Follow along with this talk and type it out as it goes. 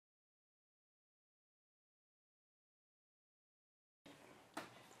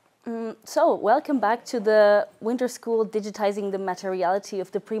So, welcome back to the Winter School Digitizing the Materiality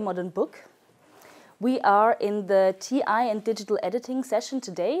of the Pre-Modern Book. We are in the TI and digital editing session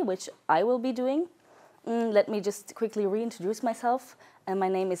today, which I will be doing. Let me just quickly reintroduce myself. My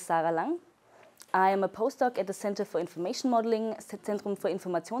name is Sarah Lang. I am a postdoc at the Center for Information Modeling, Zentrum für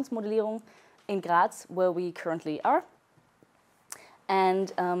Informationsmodellierung in Graz, where we currently are.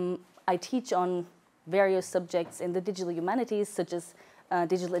 And I teach on various subjects in the digital humanities, such as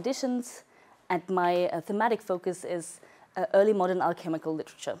digital editions, and my thematic focus is early modern alchemical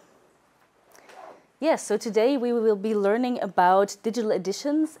literature. Yes, so today we will be learning about digital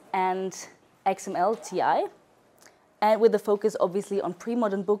editions and XML TI, and with a focus obviously on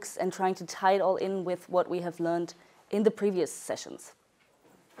pre-modern books and trying to tie it all in with what we have learned in the previous sessions.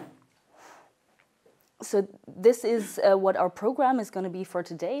 So this is what our program is going to be for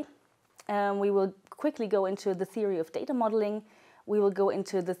today. We will quickly go into the theory of data modeling. We will go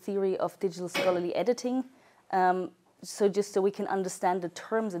into the theory of digital scholarly editing, just so we can understand the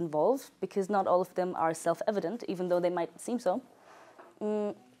terms involved, because not all of them are self-evident, even though they might seem so.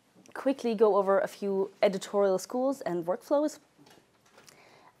 Quickly go over a few editorial schools and workflows.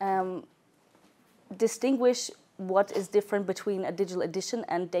 Distinguish what is different between a digital edition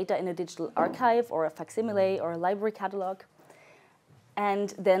and data in a digital archive, or a facsimile, or a library catalog.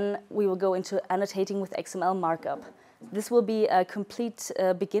 And then we will go into annotating with XML markup. This will be a complete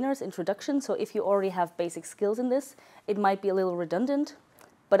beginner's introduction, so if you already have basic skills in this, it might be a little redundant,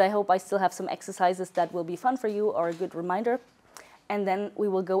 but I hope I still have some exercises that will be fun for you or a good reminder. And then we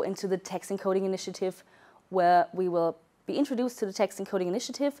will go into the Text Encoding Initiative, where we will be introduced to the Text Encoding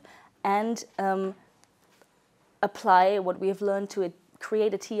Initiative and apply what we have learned to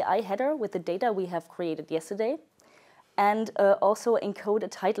create a TI header with the data we have created yesterday, and also encode a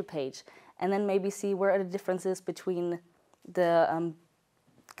title page. And then maybe see where are the differences between the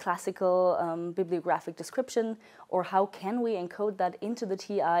classical bibliographic description, or how can we encode that into the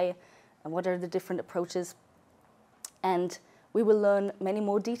TI, and what are the different approaches. And we will learn many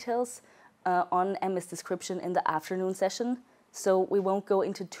more details on msdescription in the afternoon session. So we won't go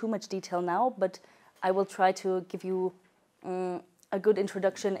into too much detail now, but I will try to give you a good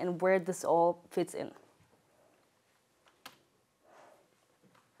introduction and where this all fits in.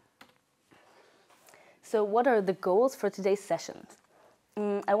 So what are the goals for today's session?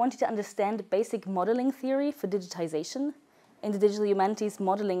 I want you to understand basic modeling theory for digitization. In the digital humanities,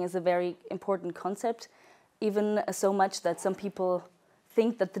 modeling is a very important concept, even so much that some people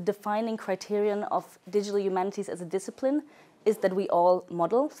think that the defining criterion of digital humanities as a discipline is that we all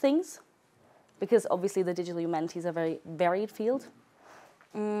model things, because obviously the digital humanities are a very varied field.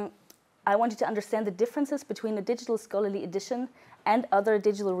 I want you to understand the differences between a digital scholarly edition and other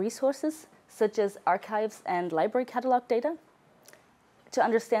digital resources, such as archives and library catalog data, to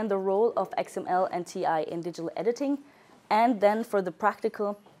understand the role of XML and TI in digital editing, and then for the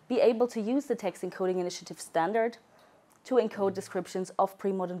practical, be able to use the Text Encoding Initiative standard to encode descriptions of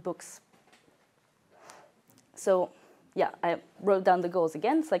pre-modern books. So yeah, I wrote down the goals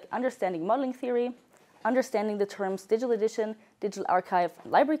again. It's like understanding modeling theory, understanding the terms digital edition, digital archive,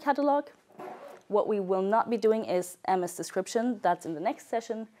 and library catalog. What we will not be doing is msdescription, that's in the next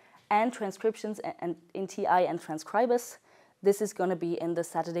session, and transcriptions and in TI and transcribers. This is going to be in the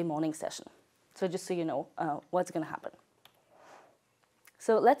Saturday morning session. So just so you know what's going to happen.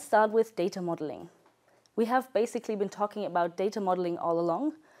 So let's start with data modeling. We have basically been talking about data modeling all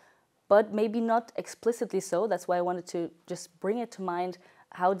along, but maybe not explicitly so. That's why I wanted to just bring it to mind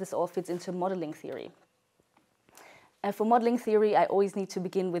how this all fits into modeling theory. And for modeling theory, I always need to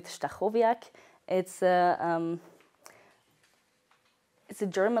begin with Stachowiak. It's a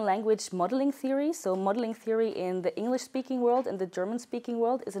German language modeling theory. So modeling theory in the English-speaking world and the German-speaking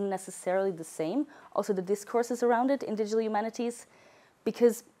world isn't necessarily the same. Also the discourses around it in digital humanities,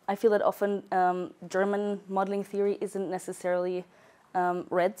 because I feel that often German modeling theory isn't necessarily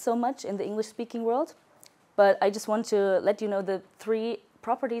read so much in the English-speaking world. But I just want to let you know the three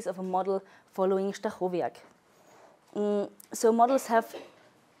properties of a model following Stachowiak. So models have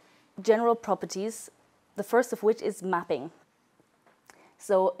general properties, the first of which is mapping.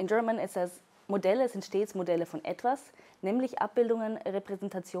 So in German it says, Modelle sind stets Modelle von etwas, nämlich Abbildungen,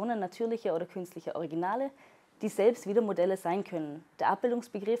 Repräsentationen natürlicher oder künstlicher Originale, die selbst wieder Modelle sein können. Der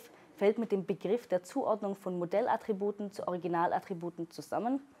Abbildungsbegriff fällt mit dem Begriff der Zuordnung von Modellattributen zu Originalattributen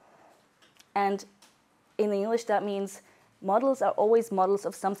zusammen. And in English that means models are always models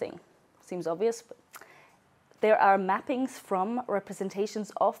of something. Seems obvious, but there are mappings from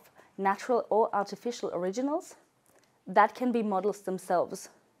representations of natural or artificial originals that can be models themselves.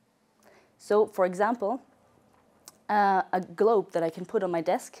 So, for example, a globe that I can put on my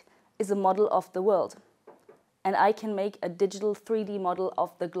desk is a model of the world. And I can make a digital 3D model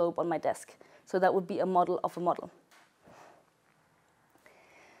of the globe on my desk. So that would be a model of a model.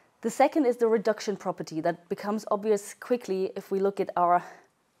 The second is the reduction property that becomes obvious quickly if we look at our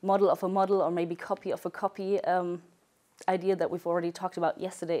model of a model, or maybe copy of a copy idea that we've already talked about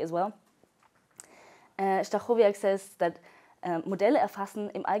yesterday as well. Stachowiak says that Modelle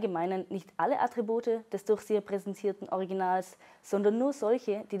erfassen im Allgemeinen nicht alle Attribute des durch sie repräsentierten Originals, sondern nur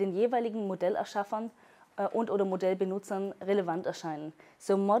solche, die den jeweiligen Modellerschaffern und/oder Modellbenutzern relevant erscheinen.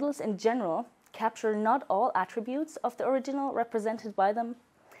 So models in general capture not all attributes of the original represented by them,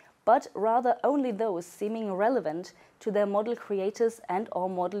 but rather only those seeming relevant to their model creators and or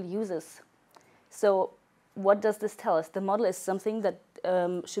model users. So what does this tell us? The model is something that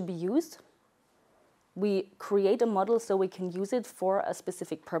should be used. We create a model so we can use it for a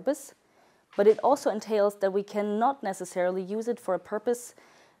specific purpose, but it also entails that we cannot necessarily use it for a purpose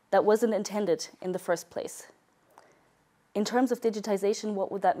that wasn't intended in the first place. In terms of digitization, what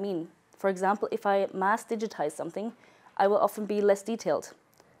would that mean? For example, if I mass digitize something, I will often be less detailed.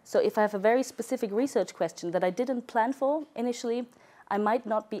 So if I have a very specific research question that I didn't plan for initially, I might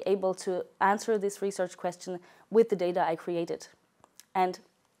not be able to answer this research question with the data I created. And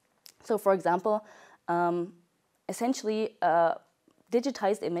so, for example, essentially a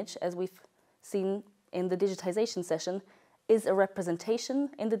digitized image, as we've seen in the digitization session, is a representation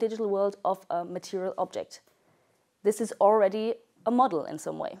in the digital world of a material object. This is already a model in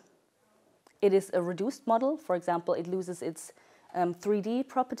some way. It is a reduced model. For example, it loses its 3D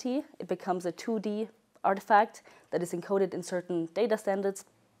property. It becomes a 2D artifact that is encoded in certain data standards.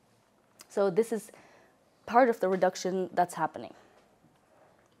 So this is part of the reduction that's happening.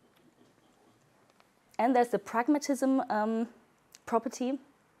 And there's the pragmatism property.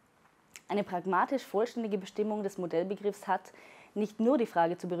 Eine pragmatisch vollständige Bestimmung des Modellbegriffs hat nicht nur die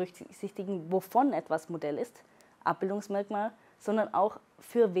Frage zu berücksichtigen, wovon etwas Modell ist, Abbildungsmerkmal, sondern auch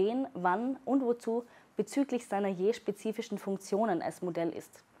für wen, wann und wozu bezüglich seiner je spezifischen Funktionen als Modell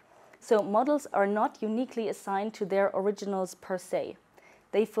ist. So models are not uniquely assigned to their originals per se.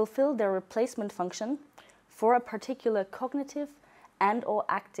 They fulfill their replacement function for a particular cognitive and or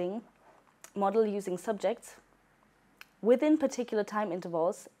acting model using subjects within particular time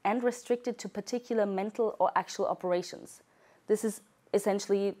intervals and restricted to particular mental or actual operations. This is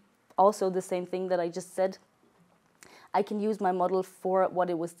essentially also the same thing that I just said. I can use my model for what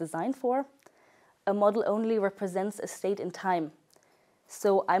it was designed for. A model only represents a state in time.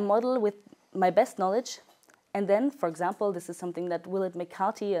 So I model with my best knowledge, and then, for example, this is something that Willard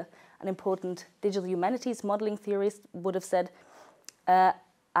McCarthy, an important digital humanities modeling theorist, would have said,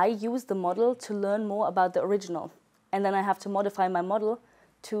 I use the model to learn more about the original, and then I have to modify my model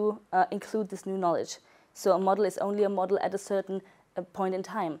to include this new knowledge. So a model is only a model at a certain point in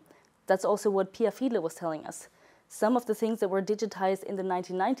time. That's also what Pia Fiedler was telling us. Some of the things that were digitized in the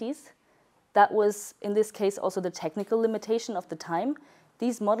 1990s, that was, in this case, also the technical limitation of the time.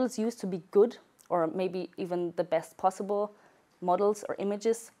 These models used to be good, or maybe even the best possible models or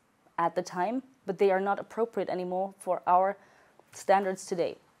images at the time, but they are not appropriate anymore for our standards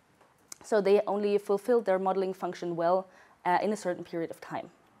today. So they only fulfilled their modeling function well in a certain period of time.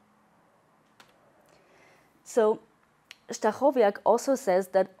 So Stachowiak also says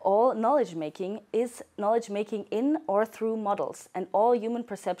that all knowledge-making is knowledge-making in or through models, and all human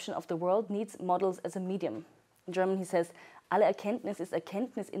perception of the world needs models as a medium. In German he says, alle Erkenntnis ist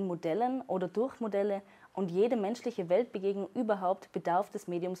Erkenntnis in Modellen oder durch Modelle und jede menschliche Weltbegegnung überhaupt bedarf des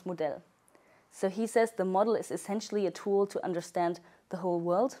Mediums Modell. So he says the model is essentially a tool to understand the whole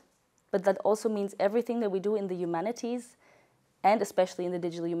world, but that also means everything that we do in the humanities, and especially in the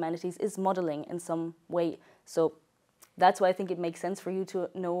digital humanities, is modeling in some way. So that's why I think it makes sense for you to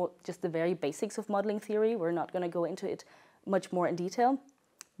know just the very basics of modeling theory. We're not going to go into it much more in detail.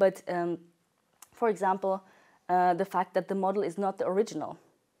 But for example, the fact that the model is not the original.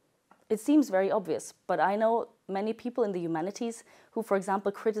 It seems very obvious, but I know many people in the humanities who, for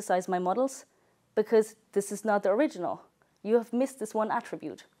example, criticize my models because this is not the original. You have missed this one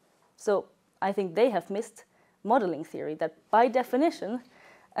attribute. So I think they have missed modeling theory, that by definition,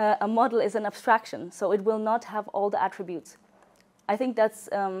 a model is an abstraction, so it will not have all the attributes. I think that's,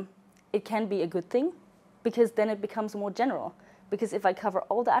 it can be a good thing, because then it becomes more general. Because if I cover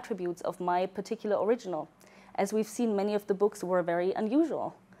all the attributes of my particular original, as we've seen, many of the books were very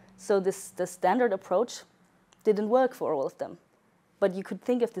unusual. So the standard approach didn't work for all of them. But you could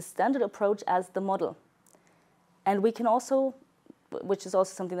think of the standard approach as the model. And we can also, which is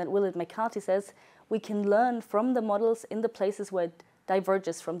also something that Willard McCarthy says, we can learn from the models in the places where it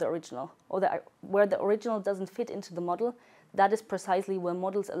diverges from the original, or where the original doesn't fit into the model. that is precisely where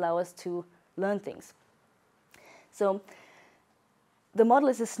models allow us to learn things. So the model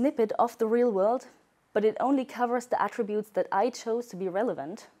is a snippet of the real world, but it only covers the attributes that I chose to be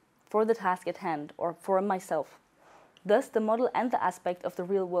relevant for the task at hand or for myself. Thus, the model and the aspect of the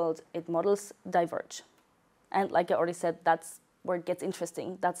real world it models diverge. And like I already said, that's where it gets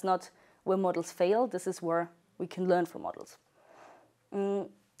interesting. That's not where models fail. This is where we can learn from models. And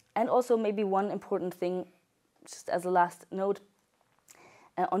also maybe one important thing, just as a last note,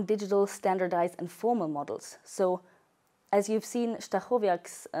 on digital, standardized, and formal models. So, as you've seen,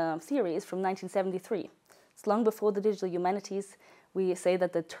 Stachowiak's theory is from 1973. It's long before the digital humanities. We say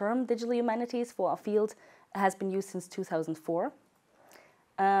that the term digital humanities for our field has been used since 2004.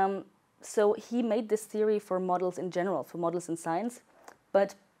 So he made this theory for models in general, for models in science,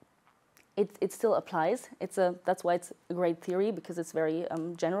 but it still applies. That's why it's a great theory, because it's very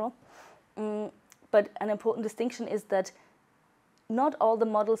general. But an important distinction is that not all the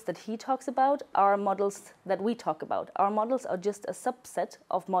models that he talks about are models that we talk about. Our models are just a subset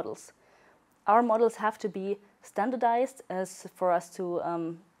of models. Our models have to be standardized as for us to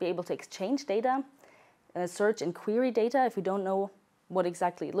be able to exchange data, search and query data. If we don't know what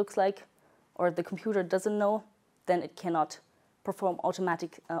exactly it looks like, or the computer doesn't know, then it cannot perform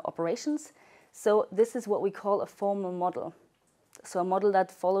automatic operations. So this is what we call a formal model. So a model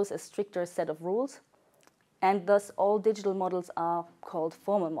that follows a stricter set of rules, and thus all digital models are called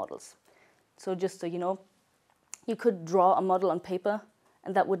formal models. So just so you know, you could draw a model on paper,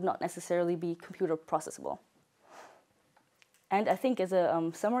 and that would not necessarily be computer processable. And I think as a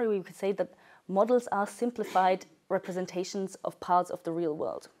summary, we could say that models are simplified representations of parts of the real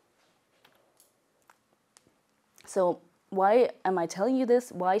world. So why am I telling you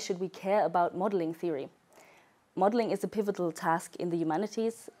this? Why should we care about modeling theory? Modeling is a pivotal task in the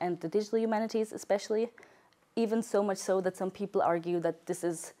humanities and the digital humanities especially, even so much so that some people argue that this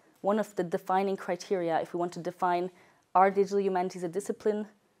is one of the defining criteria. If we want to define are digital humanities a discipline,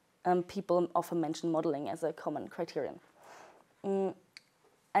 people often mention modeling as a common criterion.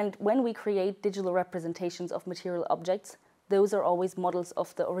 And when we create digital representations of material objects, those are always models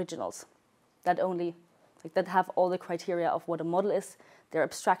of the originals that have all the criteria of what a model is. They're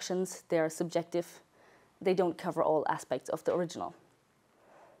abstractions, they're subjective, they don't cover all aspects of the original.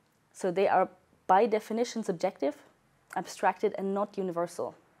 So they are by definition subjective, abstracted, and not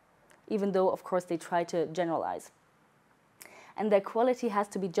universal, even though, of course, they try to generalize. And their quality has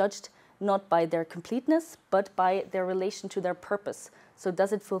to be judged not by their completeness, but by their relation to their purpose. So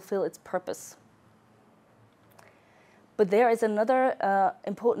does it fulfill its purpose? But there is another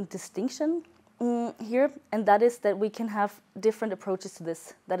important distinction here, and that is that we can have different approaches to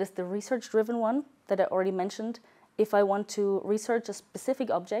this. That is the research-driven one that I already mentioned. If I want to research a specific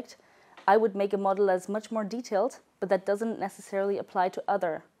object, I would make a model that's much more detailed, but that doesn't necessarily apply to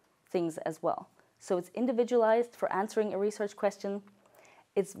other things as well. So it's individualized for answering a research question.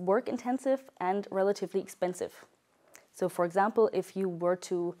 It's work-intensive and relatively expensive. So for example, if you were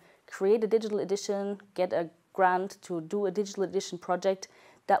to create a digital edition, get a grant to do a digital edition project,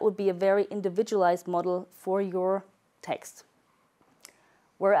 that would be a very individualized model for your text.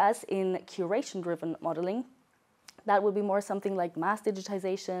 Whereas in curation-driven modeling, that would be more something like mass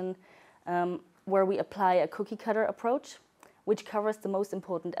digitization, where we apply a cookie-cutter approach, which covers the most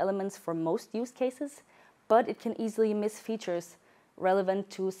important elements for most use cases, but it can easily miss features relevant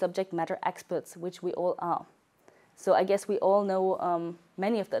to subject matter experts, which we all are. So I guess we all know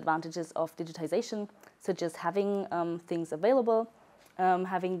many of the advantages of digitization, such as having things available,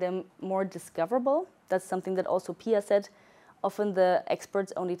 having them more discoverable. That's something that also Pia said. Often the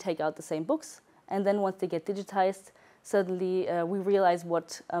experts only take out the same books, and then once they get digitized, suddenly we realize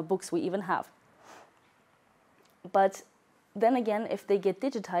what books we even have. But then again, if they get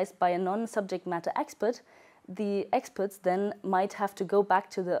digitized by a non-subject matter expert, the experts then might have to go back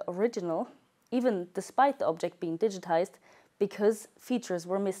to the original, even despite the object being digitized, because features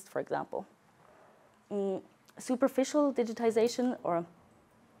were missed, for example. Superficial digitization, or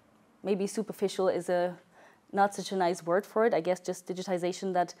maybe superficial is not such a nice word for it, I guess just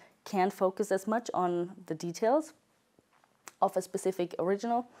digitization that can't focus as much on the details of a specific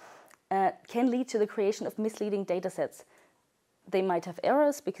original, can lead to the creation of misleading data sets. They might have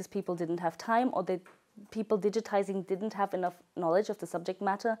errors because people didn't have time, or people digitizing didn't have enough knowledge of the subject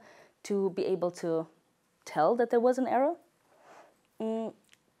matter to be able to tell that there was an error.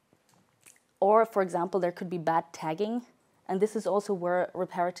 Or, for example, there could be bad tagging, and this is also where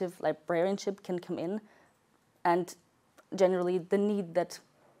reparative librarianship can come in, and generally the need that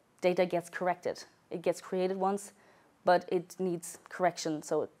data gets corrected. It gets created once, but it needs correction.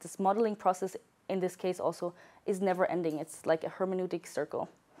 So this modeling process in this case also, is never ending. It's like a hermeneutic circle.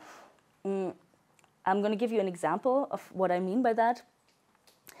 I'm going to give you an example of what I mean by that.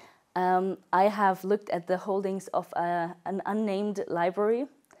 I have looked at the holdings of an unnamed library,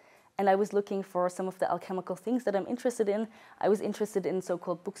 and I was looking for some of the alchemical things that I'm interested in. I was interested in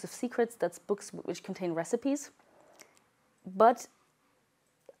so-called books of secrets. That's books which contain recipes. But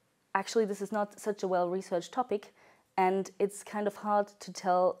actually, this is not such a well-researched topic, and it's kind of hard to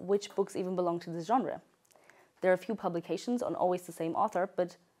tell which books even belong to this genre. There are a few publications on always the same author,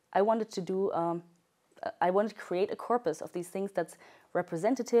 but I wanted to create a corpus of these things that's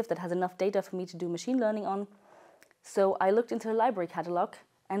representative, that has enough data for me to do machine learning on. So I looked into the library catalog,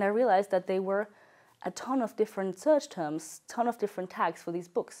 and I realized that there were a ton of different search terms, ton of different tags for these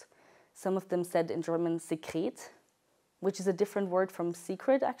books. Some of them said in German Sekret, which is a different word from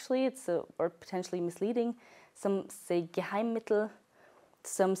secret, actually. It's a word potentially misleading. Some say Geheimmittel,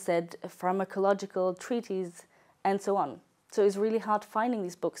 some said pharmacological treatise, and so on. So it's really hard finding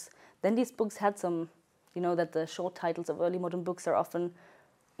these books. Then these books had some, you know, that the short titles of early modern books are often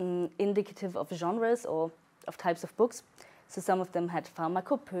indicative of genres or of types of books. So some of them had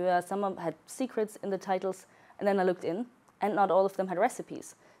pharmacopoeia, some of them had secrets in the titles, and then I looked in, and not all of them had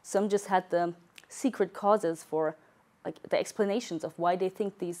recipes. Some just had the secret causes for, like, the explanations of why they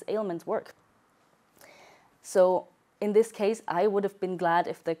think these ailments work. So in this case, I would have been glad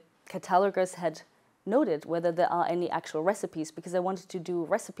if the catalogers had noted whether there are any actual recipes, because I wanted to do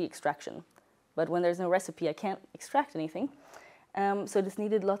recipe extraction. But when there's no recipe, I can't extract anything. So this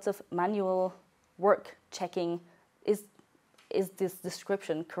needed lots of manual work, checking, is this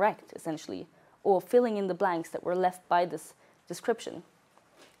description correct, essentially? Or filling in the blanks that were left by this description,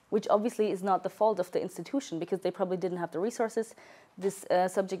 which obviously is not the fault of the institution, because they probably didn't have the resources. This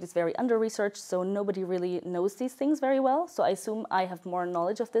subject is very under-researched, so nobody really knows these things very well. So I assume I have more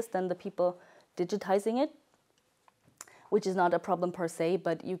knowledge of this than the people digitizing it, which is not a problem per se,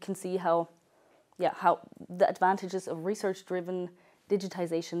 but you can see how the advantages of research-driven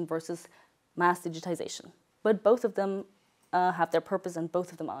digitization versus mass digitization. But both of them have their purpose, and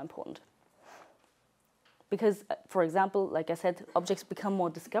both of them are important. Because, for example, like I said, objects become more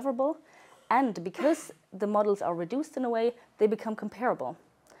discoverable, and because the models are reduced in a way, they become comparable.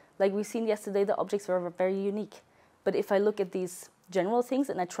 Like we've seen yesterday, the objects were very unique. But if I look at these general things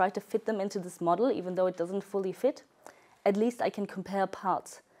and I try to fit them into this model, even though it doesn't fully fit, at least I can compare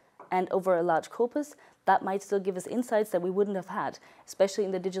parts. And over a large corpus, that might still give us insights that we wouldn't have had, especially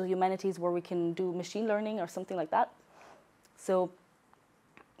in the digital humanities where we can do machine learning or something like that. So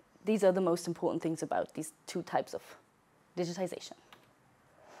these are the most important things about these two types of digitization.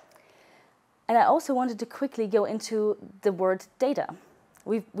 And I also wanted to quickly go into the word data.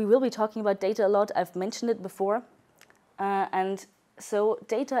 We will be talking about data a lot. I've mentioned it before. And so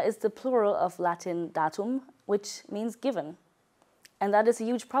data is the plural of Latin datum, which means given. And that is a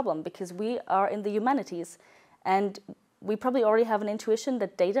huge problem, because we are in the humanities, and we probably already have an intuition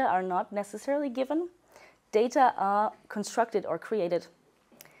that data are not necessarily given. Data are constructed or created.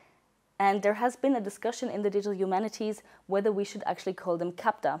 And there has been a discussion in the digital humanities whether we should actually call them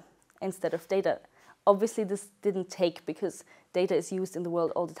capta instead of data. Obviously, this didn't take, because data is used in the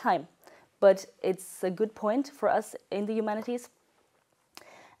world all the time. But it's a good point for us in the humanities.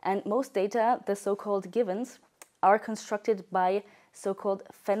 And most data, the so-called givens, are constructed by so-called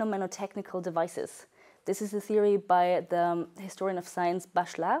phenomenotechnical devices. This is a theory by the historian of science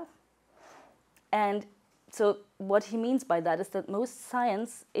Bachelard. And so what he means by that is that most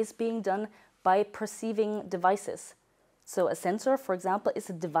science is being done by perceiving devices. So a sensor, for example, is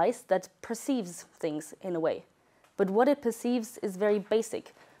a device that perceives things in a way. But what it perceives is very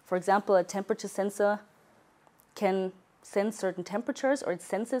basic. For example, a temperature sensor can sense certain temperatures, or it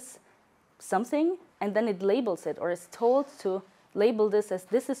senses something, and then it labels it, or is told to label this as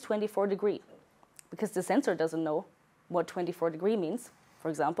this is 24 degree, because the sensor doesn't know what 24 degree means, for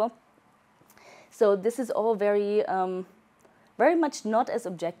example. So this is all very, very much not as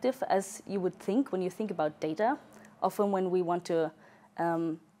objective as you would think when you think about data. Often when we want to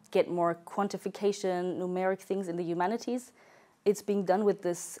get more quantification, numeric things in the humanities, it's being done with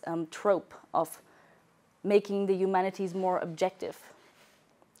this trope of making the humanities more objective,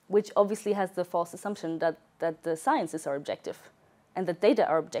 which obviously has the false assumption that the sciences are objective and that data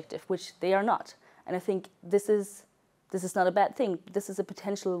are objective, which they are not. And I think this is not a bad thing. This is a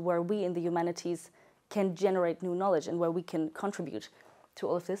potential where we in the humanities can generate new knowledge and where we can contribute to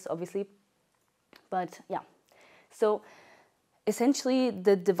all of this, obviously. But yeah, so essentially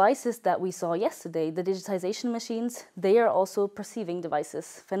the devices that we saw yesterday, the digitization machines, they are also perceiving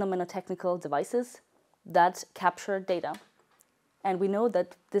devices, phenomenotechnical devices that capture data. And we know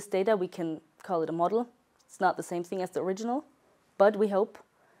that this data we can call it a model. It's not the same thing as the original, but we hope,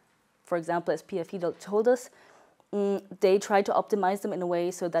 for example, as PFE told us, they try to optimize them in a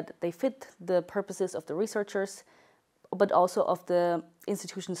way so that they fit the purposes of the researchers, but also of the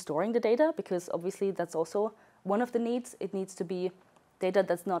institution storing the data, because obviously that's also one of the needs. It needs to be data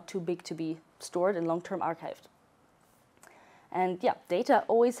that's not too big to be stored and long-term archived. And yeah, data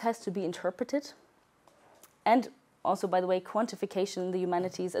always has to be interpreted. And also, by the way, quantification in the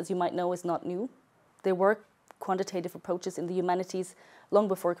humanities, as you might know, is not new. There were quantitative approaches in the humanities long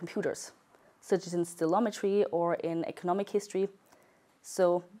before computers, such as in stilometry or in economic history.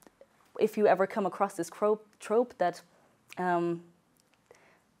 So if you ever come across this trope that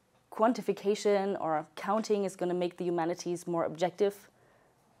quantification or counting is going to make the humanities more objective,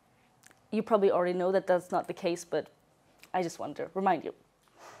 you probably already know that that's not the case, but I just want to remind you.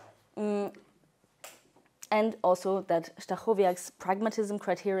 And also that Stachowiak's pragmatism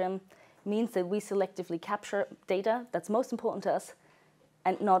criterion means that we selectively capture data that's most important to us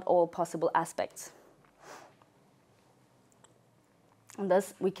and not all possible aspects. And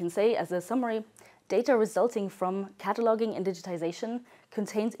thus, we can say, as a summary, data resulting from cataloging and digitization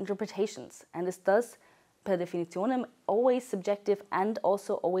contains interpretations and is thus, per definitionem, always subjective and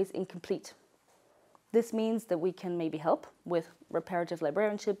also always incomplete. This means that we can maybe help with reparative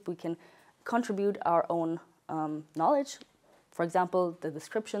librarianship, we can contribute our own knowledge, for example, the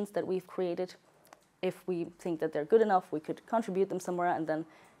descriptions that we've created. If we think that they're good enough, we could contribute them somewhere and then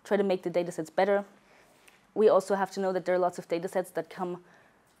try to make the datasets better. We also have to know that there are lots of datasets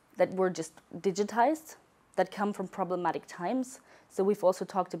that were just digitized, that come from problematic times. So we've also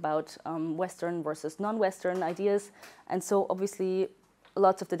talked about Western versus non-Western ideas. And so obviously,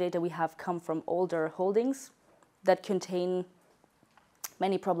 lots of the data we have come from older holdings that contain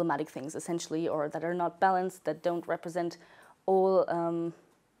many problematic things, essentially, or that are not balanced, that don't represent all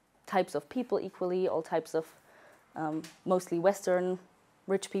types of people equally, all types of mostly Western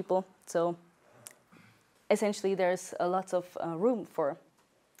rich people. So essentially, there's a lot of room for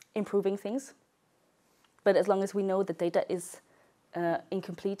improving things. But as long as we know that data is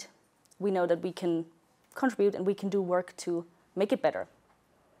incomplete, we know that we can contribute and we can do work to make it better.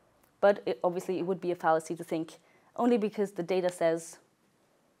 But obviously, it would be a fallacy to think only because the data says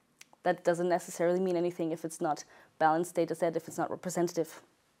that doesn't necessarily mean anything if it's not balanced data set, if it's not representative.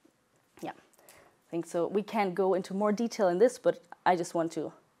 Yeah, I think so. We can't go into more detail in this, but I just want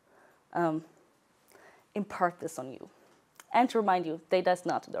to impart this on you and to remind you, data is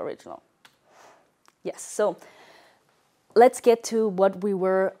not the original. Yes, so let's get to what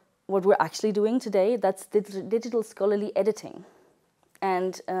we're actually doing today. That's digital scholarly editing.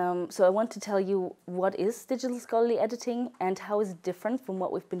 And so I want to tell you what is digital scholarly editing and how is it different from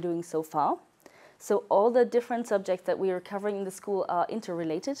what we've been doing so far. So all the different subjects that we are covering in the school are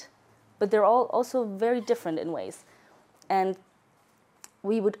interrelated, but they're all also very different in ways. And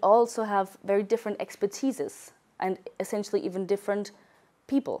we would also have very different expertises and essentially even different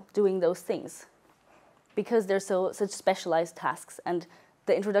people doing those things because they're such specialized tasks. And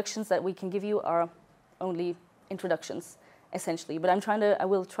the introductions that we can give you are only introductions, essentially. But I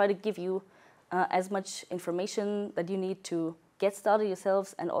will try to give you as much information that you need to get started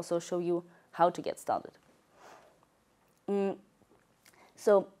yourselves and also show you how to get started.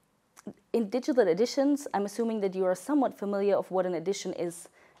 So in digital editions, I'm assuming that you are somewhat familiar of what an edition is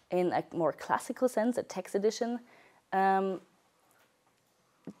in a more classical sense, a text edition.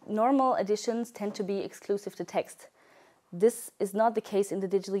 Normal editions tend to be exclusive to text. This is not the case in the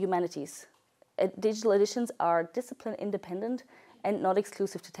digital humanities. Digital editions are discipline independent and not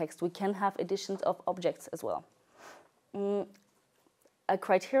exclusive to text. We can have editions of objects as well. A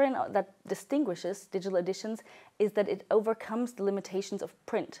criterion that distinguishes digital editions is that it overcomes the limitations of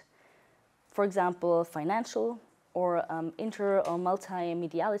print. For example, financial or inter or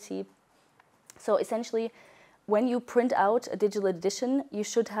multimediality. So essentially, when you print out a digital edition, you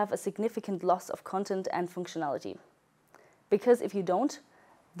should have a significant loss of content and functionality. Because if you don't,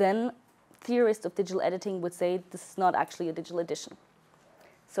 then theorists of digital editing would say this is not actually a digital edition.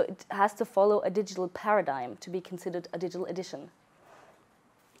 So it has to follow a digital paradigm to be considered a digital edition.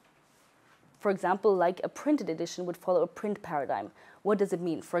 For example, like a printed edition would follow a print paradigm. What does it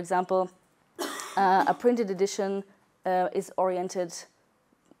mean? For example, a printed edition is oriented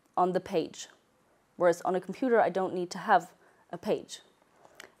on the page, whereas on a computer I don't need to have a page.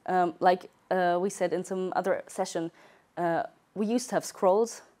 Like we said in some other session, we used to have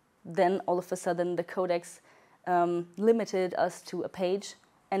scrolls. Then all of a sudden the codex limited us to a page,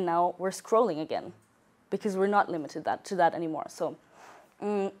 and now we're scrolling again because we're not limited to that anymore. So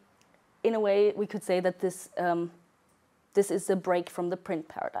in a way, we could say that this is a break from the print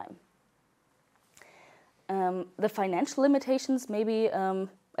paradigm. The financial limitations, maybe,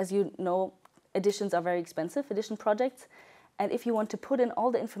 as you know, editions are very expensive, edition projects. And if you want to put in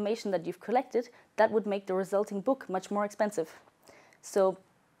all the information that you've collected, that would make the resulting book much more expensive. So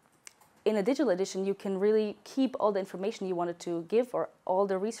in a digital edition, you can really keep all the information you wanted to give or all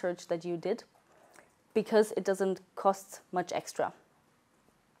the research that you did because it doesn't cost much extra.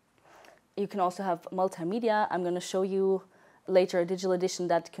 You can also have multimedia. I'm going to show you later a digital edition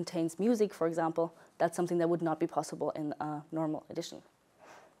that contains music, for example. That's something that would not be possible in a normal edition.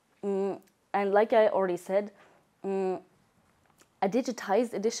 And like I already said, a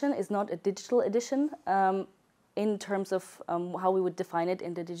digitized edition is not a digital edition in terms of how we would define it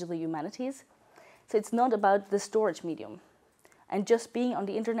in the Digital Humanities. So it's not about the storage medium. And just being on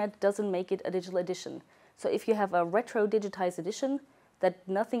the internet doesn't make it a digital edition. So if you have a retro digitized edition that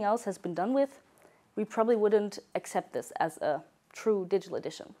nothing else has been done with, we probably wouldn't accept this as a true digital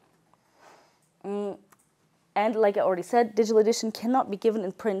edition. And like I already said, digital edition cannot be given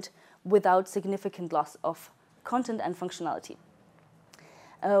in print without significant loss of content and functionality.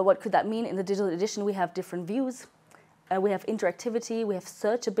 What could that mean? In the digital edition, we have different views. We have interactivity, we have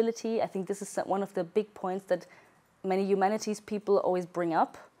searchability. I think this is one of the big points that many humanities people always bring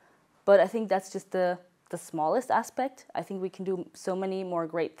up. But I think that's just the smallest aspect. I think we can do so many more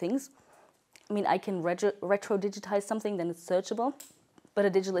great things. I mean, I can retro digitize something, then it's searchable. But a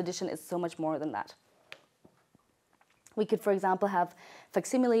digital edition is so much more than that. We could, for example, have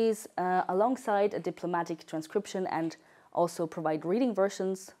facsimiles alongside a diplomatic transcription and also provide reading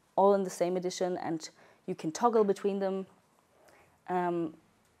versions, all in the same edition, and you can toggle between them.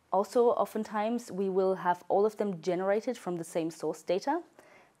 Also, oftentimes, we will have all of them generated from the same source data.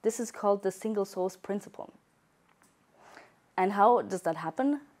 This is called the single source principle. And how does that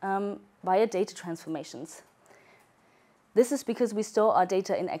happen? Via data transformations. This is because we store our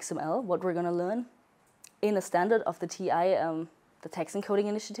data in XML, what we're going to learn, in a standard of the TI, the Text Encoding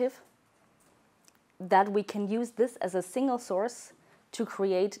Initiative, that we can use this as a single source to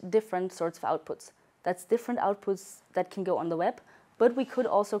create different sorts of outputs. That's different outputs that can go on the web, but we could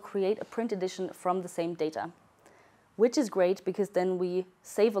also create a print edition from the same data, which is great because then we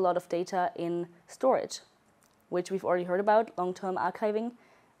save a lot of data in storage, which we've already heard about, long-term archiving.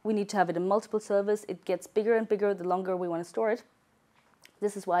 We need to have it in multiple servers. It gets bigger and bigger the longer we want to store it.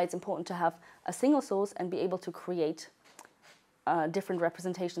 This is why it's important to have a single source and be able to create different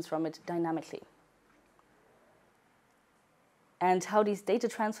representations from it dynamically. And how these data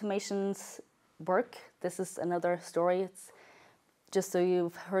transformations work, this is another story. It's just so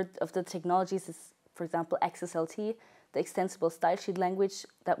you've heard of the technologies, is, for example, XSLT, the extensible style sheet language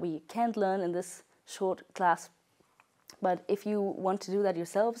that we can't learn in this short class. But if you want to do that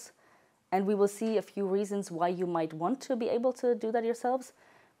yourselves, and we will see a few reasons why you might want to be able to do that yourselves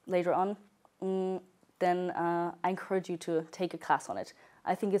later on, then I encourage you to take a class on it.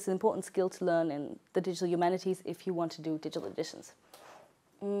 I think it's an important skill to learn in the Digital Humanities if you want to do digital editions.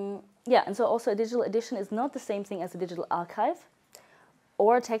 Yeah, and so also a digital edition is not the same thing as a digital archive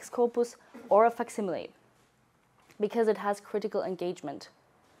or a text corpus or a facsimile because it has critical engagement.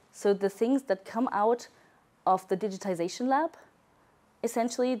 So the things that come out of the digitization lab,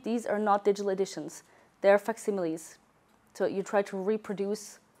 essentially, these are not digital editions. They're facsimiles. So you try to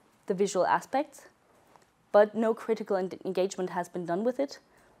reproduce the visual aspects, but no critical engagement has been done with it.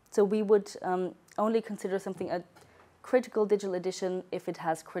 So we would only consider something a critical digital edition if it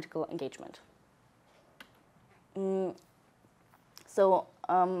has critical engagement. So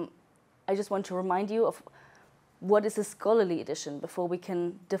I just want to remind you of what is a scholarly edition before we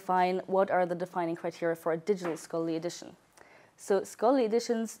can define what are the defining criteria for a digital scholarly edition. So scholarly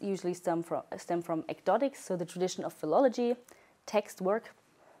editions usually stem from ecdotics, so the tradition of philology, text work,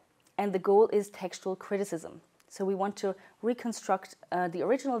 and the goal is textual criticism. So we want to reconstruct the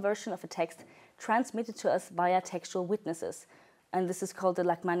original version of a text transmitted to us via textual witnesses. And this is called the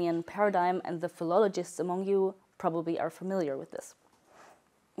Lachmanian paradigm, and the philologists among you probably are familiar with this.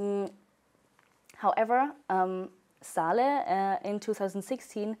 However, Sahle in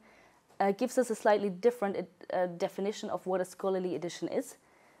 2016 gives us a slightly different definition of what a scholarly edition is.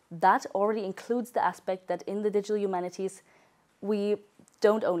 That already includes the aspect that in the Digital Humanities, we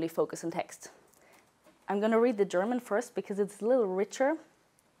don't only focus on text. I'm going to read the German first because it's a little richer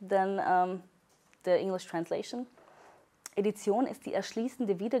than the English translation. Edition ist die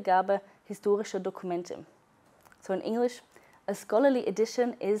erschließende Wiedergabe historischer Dokumente. So in English, a scholarly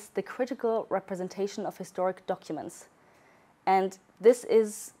edition is the critical representation of historic documents. And this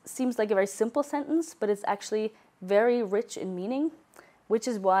seems like a very simple sentence, but it's actually very rich in meaning, which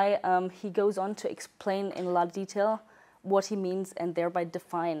is why he goes on to explain in a lot of detail what he means and thereby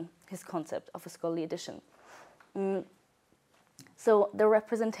define his concept of a scholarly edition. So the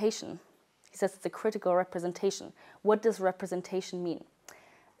representation, he says it's a critical representation. What does representation mean?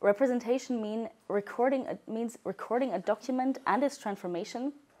 Representation means recording a document and its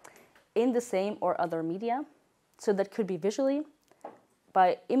transformation in the same or other media. So that could be visually,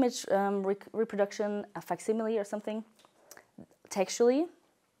 by image reproduction, a facsimile or something, textually,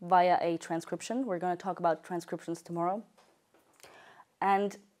 via a transcription. We're going to talk about transcriptions tomorrow.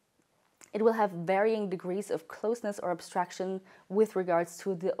 And it will have varying degrees of closeness or abstraction with regards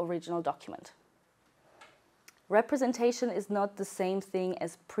to the original document. Representation is not the same thing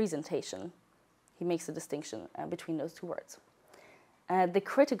as presentation. He makes a distinction between those two words. The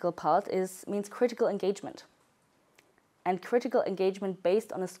critical part means critical engagement, and critical engagement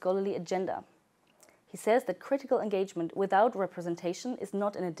based on a scholarly agenda. He says that critical engagement without representation is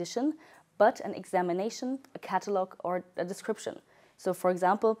not an addition, but an examination, a catalogue, or a description. So, for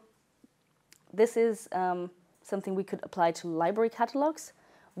example, this is something we could apply to library catalogues.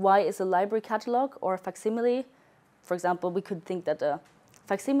 Why is a library catalogue or a facsimile? For example, we could think that a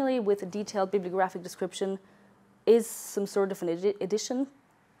facsimile with a detailed bibliographic description is some sort of an edition,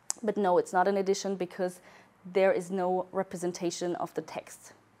 but no, it's not an edition because there is no representation of the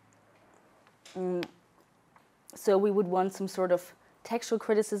text. So we would want some sort of textual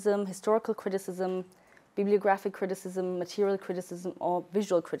criticism, historical criticism, bibliographic criticism, material criticism, or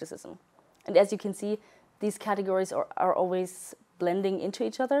visual criticism. And as you can see, these categories are always blending into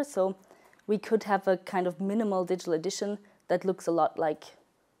each other, so we could have a kind of minimal digital edition that looks a lot like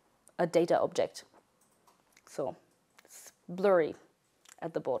a data object. So it's blurry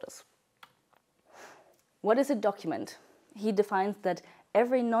at the borders. What is a document? He defines that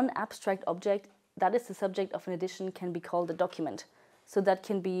every non-abstract object that is the subject of an edition can be called a document. So that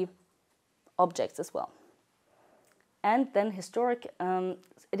can be objects as well. And then historic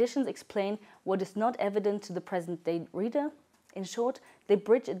editions explain what is not evident to the present-day reader. In short, they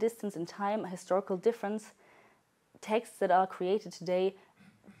bridge a distance in time, a historical difference. Texts that are created today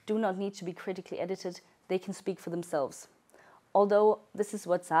do not need to be critically edited. They can speak for themselves. Although this is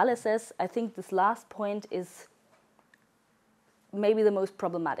what Sahle says, I think this last point is maybe the most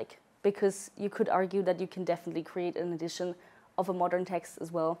problematic, because you could argue that you can definitely create an edition of a modern text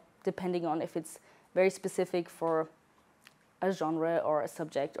as well, depending on if it's very specific for a genre or a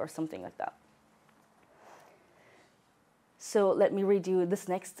subject or something like that. So let me read you this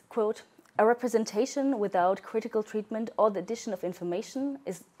next quote. A representation without critical treatment or the addition of information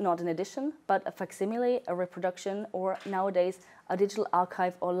is not an edition, but a facsimile, a reproduction, or nowadays a digital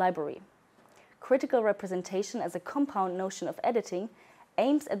archive or library. Critical representation as a compound notion of editing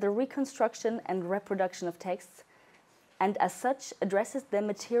aims at the reconstruction and reproduction of texts, and as such addresses their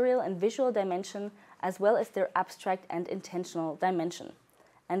material and visual dimension as well as their abstract and intentional dimension.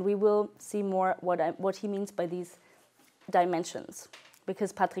 And we will see more what he means by these dimensions,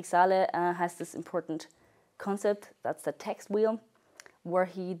 because Patrick Sahle has this important concept, that's the text wheel, where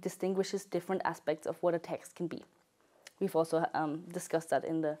he distinguishes different aspects of what a text can be. We've also discussed that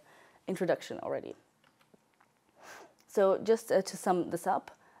in the introduction already. So just to sum this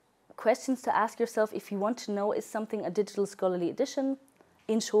up, questions to ask yourself if you want to know, is something a digital scholarly edition?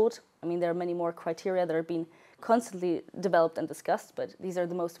 In short, I mean, there are many more criteria that are being constantly developed and discussed, but these are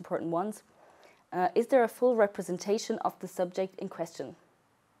the most important ones. Is there a full representation of the subject in question?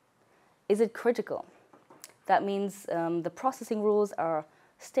 Is it critical? That means the processing rules are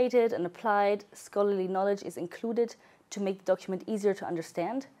stated and applied, scholarly knowledge is included to make the document easier to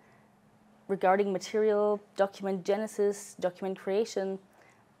understand. Regarding material, document genesis, document creation,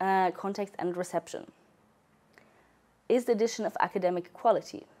 context and reception. Is the edition of academic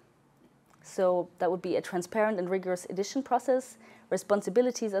quality? So that would be a transparent and rigorous edition process.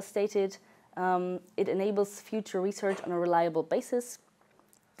 Responsibilities are stated. It enables future research on a reliable basis.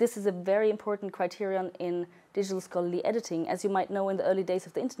 This is a very important criterion in digital scholarly editing. As you might know, in the early days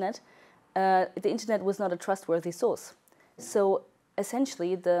of the internet was not a trustworthy source. So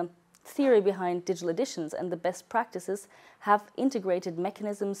essentially, the theory behind digital editions and the best practices have integrated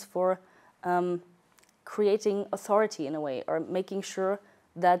mechanisms for creating authority in a way, or making sure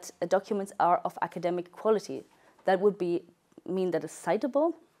that documents are of academic quality. That would mean that it's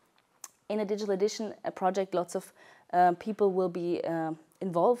citable. In a digital edition, a project, lots of people will be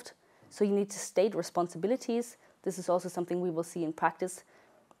involved, so you need to state responsibilities. This is also something we will see in practice,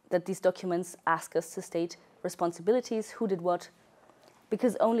 that these documents ask us to state responsibilities, who did what,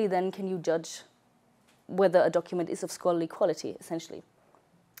 because only then can you judge whether a document is of scholarly quality, essentially.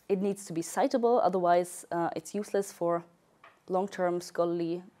 It needs to be citable, otherwise it's useless for long-term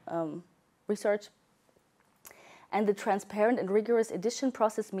scholarly research. And the transparent and rigorous edition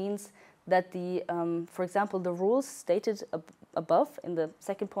process means that for example, the rules stated above in the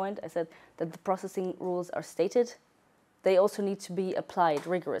second point, I said that the processing rules are stated. They also need to be applied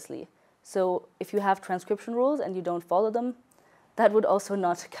rigorously. So if you have transcription rules and you don't follow them, that would also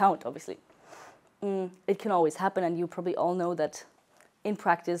not count, obviously. It can always happen, and you probably all know that in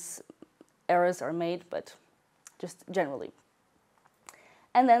practice errors are made, but just generally.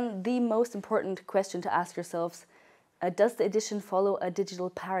 And then the most important question to ask yourselves, does the edition follow a digital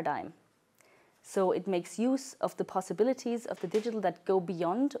paradigm? So it makes use of the possibilities of the digital that go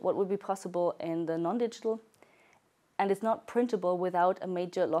beyond what would be possible in the non-digital, and it's not printable without a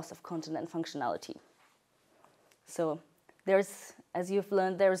major loss of content and functionality. So there's, as you've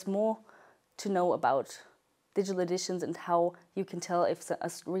learned, there's more to know about digital editions and how you can tell if a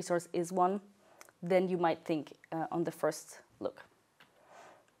resource is one than you might think on the first look.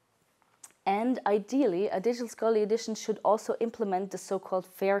 And ideally, a digital scholarly edition should also implement the so-called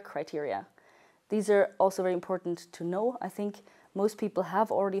FAIR criteria. These are also very important to know. I think most people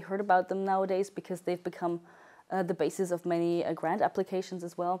have already heard about them nowadays because they've become the basis of many grant applications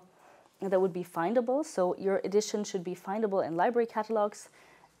as well. And that would be findable. So your edition should be findable in library catalogs,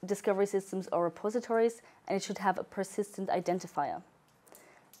 discovery systems or repositories, and it should have a persistent identifier.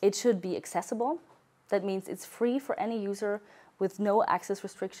 It should be accessible. That means it's free for any user with no access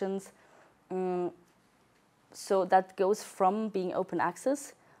restrictions. So that goes from being open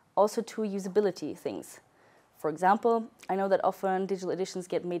access also to usability things. For example, I know that often digital editions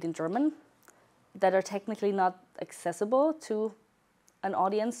get made in German that are technically not accessible to an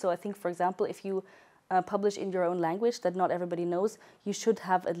audience. So I think, for example, if you publish in your own language that not everybody knows, you should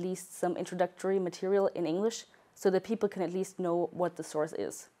have at least some introductory material in English so that people can at least know what the source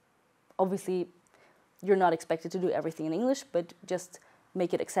is. Obviously, you're not expected to do everything in English, but just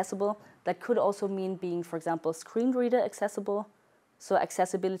make it accessible. That could also mean being, for example, screen reader accessible, so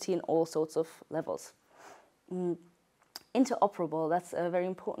accessibility in all sorts of levels. Interoperable, that's a very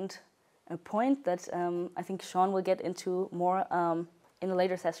important point that I think Sean will get into more in a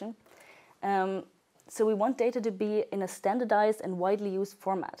later session. So we want data to be in a standardized and widely used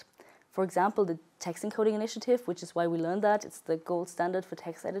format. For example, the Text Encoding Initiative, which is why we learned that, it's the gold standard for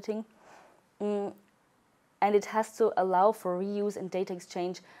text editing. And it has to allow for reuse and data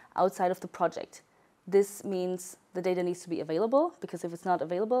exchange outside of the project. This means the data needs to be available, because if it's not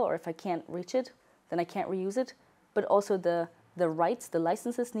available or if I can't reach it, then I can't reuse it. But also the rights, the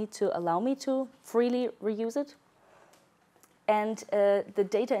licenses need to allow me to freely reuse it. And the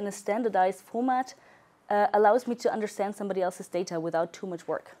data in a standardized format allows me to understand somebody else's data without too much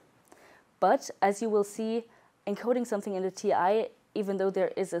work. But as you will see, encoding something in the TI, even though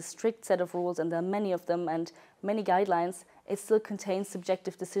there is a strict set of rules and there are many of them and many guidelines, it still contains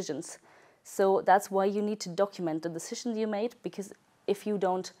subjective decisions. So that's why you need to document the decisions you made, because if you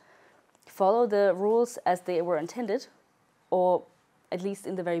don't follow the rules as they were intended, or at least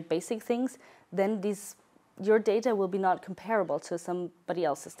in the very basic things, then your data will be not comparable to somebody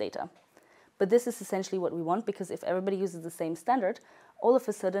else's data. But this is essentially what we want, because if everybody uses the same standard, all of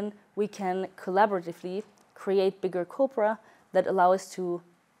a sudden we can collaboratively create bigger corpora that allow us to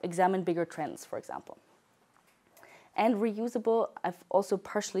examine bigger trends, for example. And reusable, I've also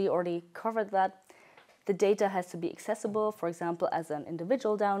partially already covered that. The data has to be accessible, for example, as an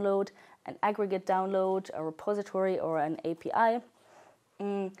individual download, an aggregate download, a repository, or an API.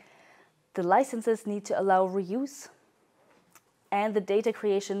 The licenses need to allow reuse. And the data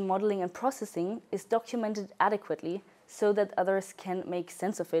creation, modeling, and processing is documented adequately so that others can make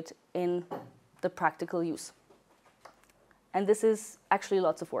sense of it in the practical use. And this is actually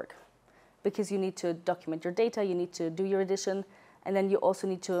lots of work, because you need to document your data, you need to do your edition, and then you also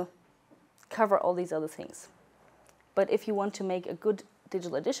need to cover all these other things. But if you want to make a good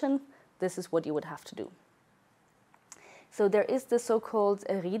digital edition, this is what you would have to do. So there is the so-called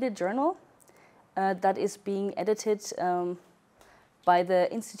RIDE journal that is being edited by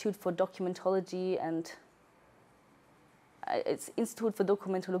the Institute for Documentology and it's Institute für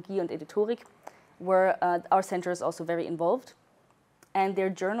Dokumentologie und Editorik, where our center is also very involved. And their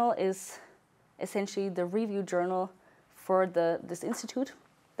journal is essentially the review journal for this institute.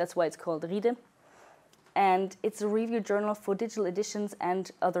 That's why it's called RIDE. And it's a review journal for digital editions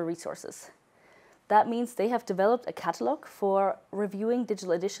and other resources. That means they have developed a catalog for reviewing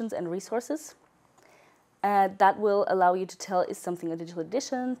digital editions and resources. That will allow you to tell, is something a digital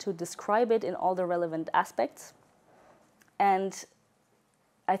edition, to describe it in all the relevant aspects. And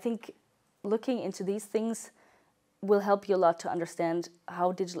I think looking into these things will help you a lot to understand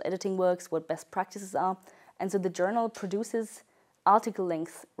how digital editing works, what best practices are. And so the journal produces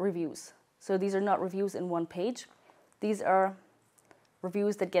article-length reviews. So these are not reviews in one page. These are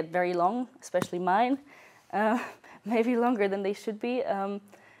reviews that get very long, especially mine, maybe longer than they should be.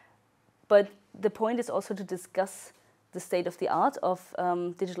 But the point is also to discuss the state of the art of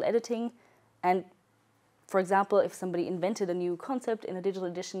digital editing. And for example, if somebody invented a new concept in a digital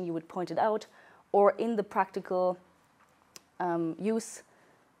edition, you would point it out. Or in the practical use,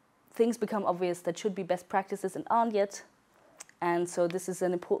 things become obvious that should be best practices and aren't yet. And so this is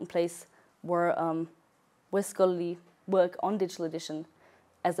an important place where scholarly work on digital edition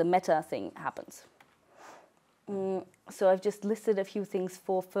as a meta thing happens. So I've just listed a few things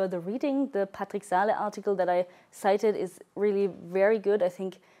for further reading. The Patrick Sahle article that I cited is really very good. I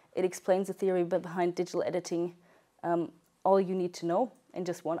think it explains the theory behind digital editing, all you need to know in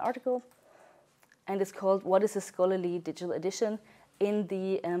just one article. And it's called What is a Scholarly Digital Edition? In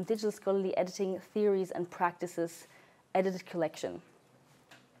the Digital Scholarly Editing Theories and Practices edited collection.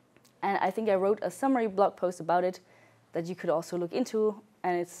 And I think I wrote a summary blog post about it that you could also look into,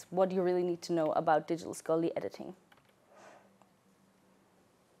 and it's what you really need to know about digital scholarly editing.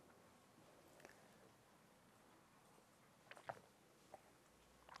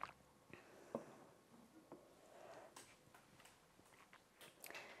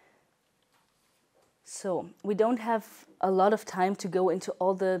 So we don't have a lot of time to go into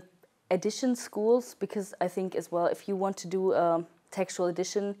all the edition schools, because I think as well, if you want to do a textual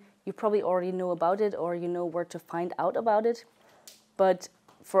edition, you probably already know about it or you know where to find out about it. But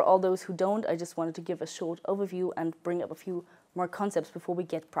for all those who don't, I just wanted to give a short overview and bring up a few more concepts before we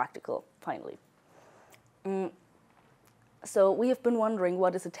get practical, finally. So we have been wondering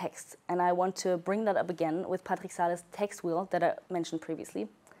what is a text, and I want to bring that up again with Patrick Sahle's text wheel that I mentioned previously.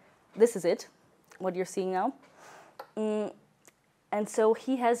 This is it, what you're seeing now. And so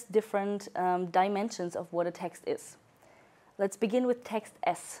he has different dimensions of what a text is. Let's begin with text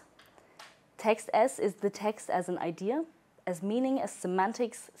S. Text S is the text as an idea, as meaning, as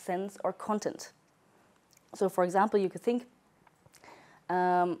semantics, sense, or content. So for example, you could think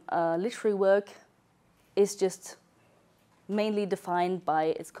a literary work is just mainly defined by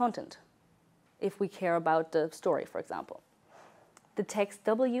its content, if we care about the story, for example. The text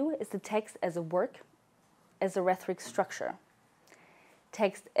W is the text as a work, as a rhetoric structure.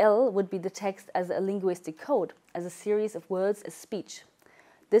 Text L would be the text as a linguistic code, as a series of words, as speech.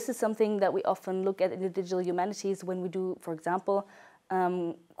 This is something that we often look at in the digital humanities when we do, for example,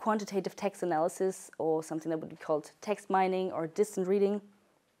 quantitative text analysis, or something that would be called text mining or distant reading.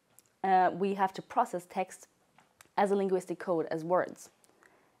 We have to process text as a linguistic code, as words,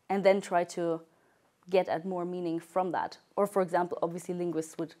 and then try to get at more meaning from that. Or for example, obviously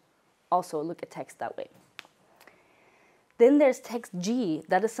linguists would also look at text that way. Then there's text G.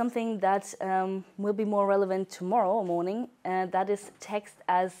 That is something that will be more relevant tomorrow morning, and that is text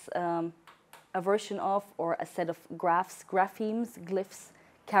as a version of or a set of graphs, graphemes, glyphs,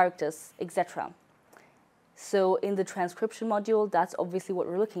 characters, etc. So in the transcription module, that's obviously what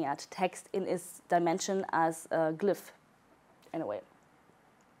we're looking at, text in its dimension as a glyph, in a way.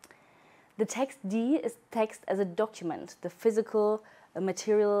 The text D is text as a document, the physical,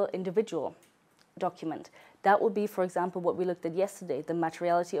 material, individual document. That would be, for example, what we looked at yesterday, the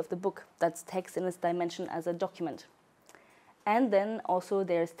materiality of the book. That's text in its dimension as a document. And then also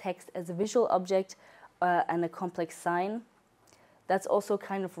there's text as a visual object and a complex sign. That's also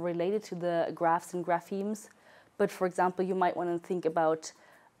kind of related to the graphs and graphemes. But for example, you might want to think about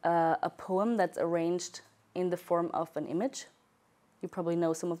a poem that's arranged in the form of an image. You probably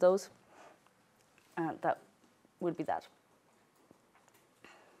know some of those. That would be that.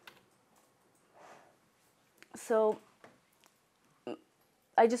 So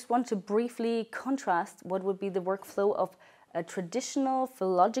I just want to briefly contrast what would be the workflow of a traditional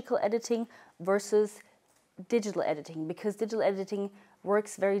philological editing versus digital editing, because digital editing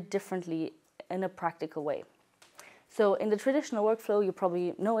works very differently in a practical way. So in the traditional workflow, you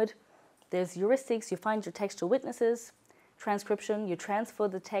probably know it, there's heuristics, you find your textual witnesses, transcription, you transfer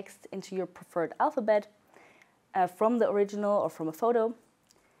the text into your preferred alphabet from the original or from a photo.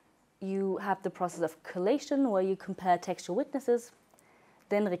 You have the process of collation, where you compare textual witnesses.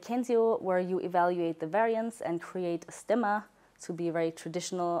 Then recensio, where you evaluate the variants and create a stemma, to be a very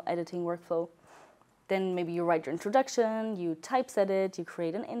traditional editing workflow. Then maybe you write your introduction, you typeset it, you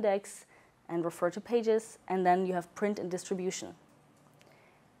create an index and refer to pages, and then you have print and distribution.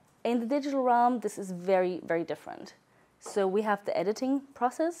 In the digital realm, this is very, very different. So we have the editing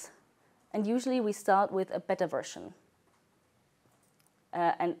process, and usually we start with a beta version.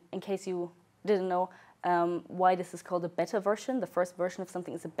 And in case you didn't know why this is called a beta version, the first version of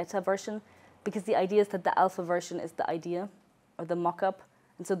something is a beta version, because the idea is that the alpha version is the idea or the mock-up,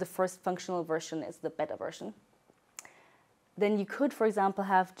 and so the first functional version is the beta version. Then you could, for example,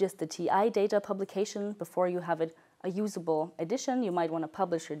 have just the TI data publication before you have a usable edition. You might want to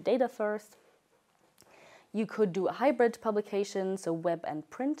publish your data first. You could do a hybrid publication, so web and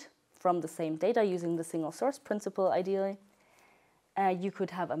print from the same data using the single source principle, ideally. You could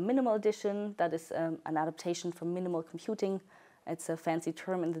have a minimal edition, that is an adaptation from minimal computing. It's a fancy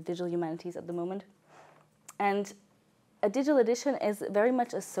term in the digital humanities at the moment. And a digital edition is very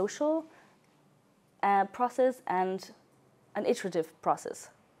much a social process and an iterative process.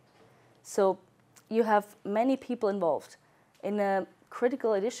 So you have many people involved. In a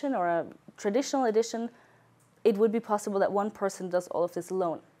critical edition or a traditional edition, it would be possible that one person does all of this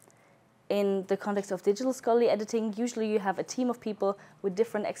alone. In the context of digital scholarly editing, usually you have a team of people with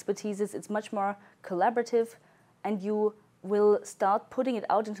different expertises. It's much more collaborative, and you will start putting it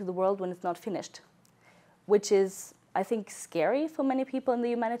out into the world when it's not finished, which is, I think, scary for many people in the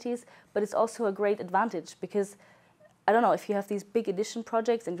humanities, but it's also a great advantage because, I don't know, if you have these big edition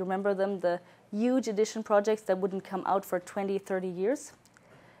projects, and remember them, the huge edition projects that wouldn't come out for 20, 30 years,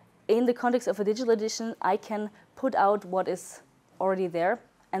 in the context of a digital edition, I can put out what is already there,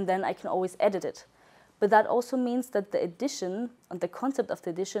 and then I can always edit it. But that also means that the edition and the concept of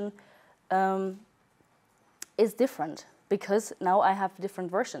the edition is different, because now I have different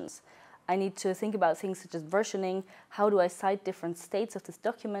versions. I need to think about things such as versioning. How do I cite different states of this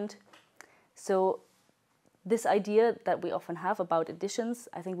document? So this idea that we often have about editions,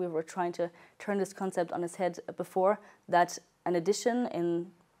 I think we were trying to turn this concept on its head before, that an edition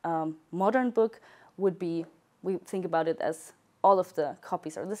in a modern book would be, we think about it as all of the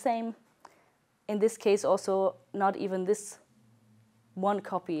copies are the same. In this case also, not even this one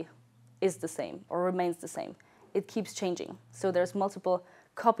copy is the same or remains the same. It keeps changing. So there's multiple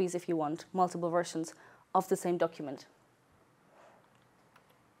copies, if you want, multiple versions of the same document.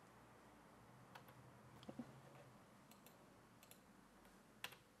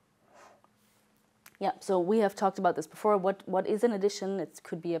 Yeah, so we have talked about this before. What is an edition? It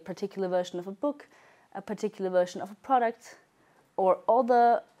could be a particular version of a book, a particular version of a product, or all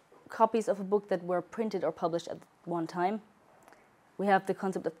the copies of a book that were printed or published at one time. We have the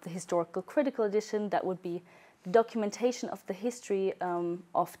concept of the historical critical edition. That would be the documentation of the history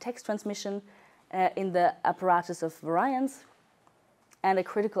of text transmission in the apparatus of variants, and a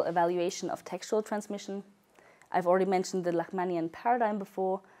critical evaluation of textual transmission. I've already mentioned the Lachmannian paradigm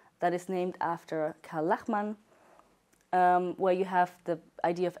before. That is named after Karl Lachmann, where you have the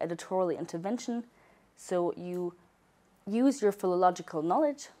idea of editorial intervention. So you use your philological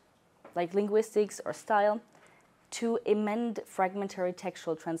knowledge, like linguistics or style, to amend fragmentary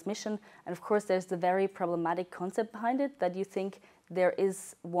textual transmission. And of course, there's the very problematic concept behind it, that you think there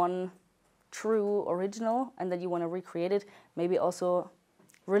is one true original and that you want to recreate it. Maybe also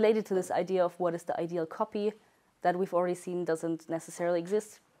related to this idea of what is the ideal copy that we've already seen doesn't necessarily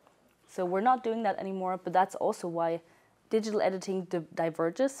exist. So we're not doing that anymore, but that's also why digital editing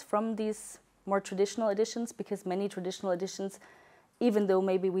diverges from these more traditional editions, because many traditional editions, even though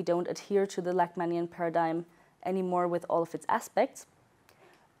maybe we don't adhere to the Lachmannian paradigm anymore with all of its aspects,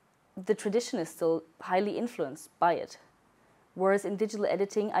 the tradition is still highly influenced by it. Whereas in digital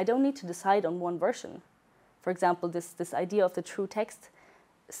editing, I don't need to decide on one version. For example, this idea of the true text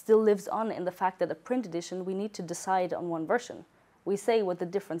still lives on in the fact that a print edition, we need to decide on one version. We say what the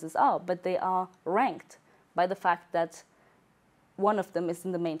differences are, but they are ranked by the fact that one of them is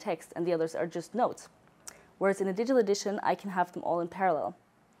in the main text and the others are just notes. Whereas in a digital edition, I can have them all in parallel,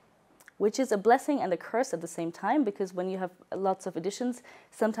 which is a blessing and a curse at the same time, because when you have lots of editions,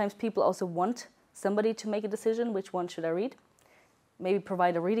 sometimes people also want somebody to make a decision, which one should I read? Maybe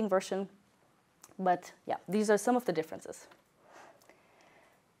provide a reading version. But yeah, these are some of the differences.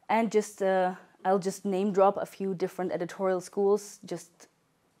 And just I'll just name drop a few different editorial schools just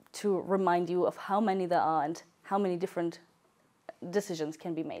to remind you of how many there are and how many different decisions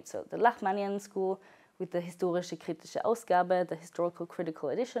can be made. So the Lachmannian school with the historische kritische Ausgabe, the historical critical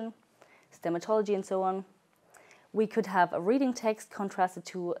edition, stemmatology and so on. We could have a reading text contrasted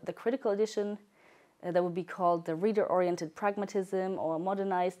to the critical edition. That would be called the reader-oriented pragmatism, or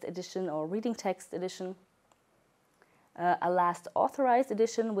modernized edition, or reading text edition. A last authorized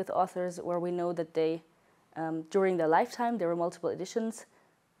edition with authors where we know that they, during their lifetime, there were multiple editions.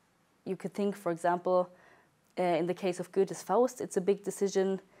 You could think, for example, in the case of Goethe's Faust, it's a big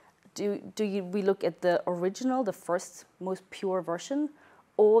decision. We look at the original, the first, most pure version,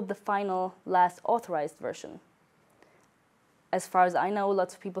 or the final, last authorized version? As far as I know,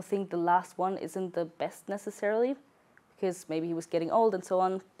 lots of people think the last one isn't the best necessarily, because maybe he was getting old and so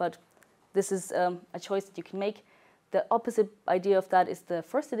on, but this is a choice that you can make. The opposite idea of that is the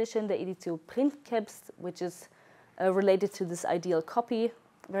first edition, the Editio Princeps, which is related to this ideal copy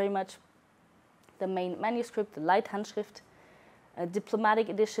very much. The main manuscript, the Leithandschrift, diplomatic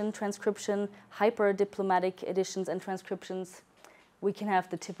edition, transcription, hyper-diplomatic editions and transcriptions. We can have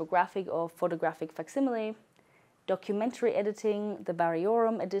the typographic or photographic facsimile, documentary editing, the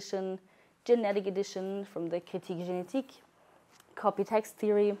Barriorum edition, genetic edition from the Critique Génétique, copy text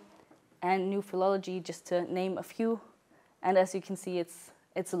theory, and new philology, just to name a few. And as you can see,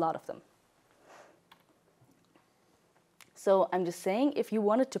 it's a lot of them. So I'm just saying, if you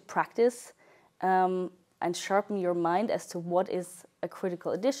wanted to practice and sharpen your mind as to what is a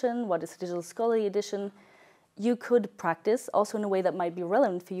critical edition, what is a digital scholarly edition, you could practice also in a way that might be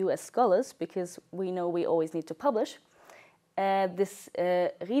relevant for you as scholars, because we know we always need to publish. This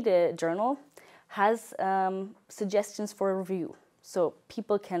Rede journal has suggestions for a review. So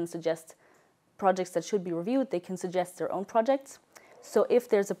people can suggest projects that should be reviewed. They can suggest their own projects. So if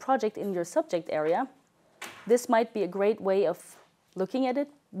there's a project in your subject area, this might be a great way of looking at it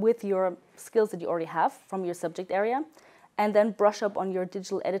with your skills that you already have from your subject area, and then brush up on your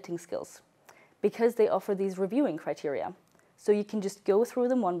digital editing skills, because they offer these reviewing criteria. So you can just go through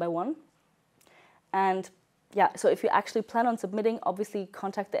them one by one. And yeah, so if you actually plan on submitting, obviously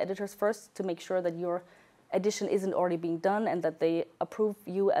contact the editors first to make sure that your edition isn't already being done and that they approve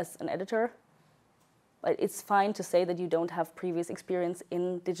you as an editor. But it's fine to say that you don't have previous experience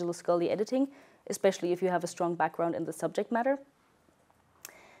in digital scholarly editing, especially if you have a strong background in the subject matter.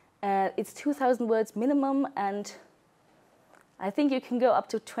 It's 2,000 words minimum, and I think you can go up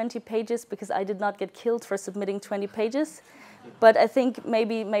to 20 pages, because I did not get killed for submitting 20 pages. But I think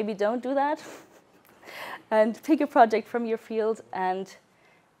maybe don't do that. And pick a project from your field. And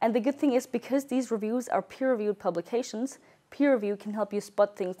the good thing is, because these reviews are peer-reviewed publications, peer review can help you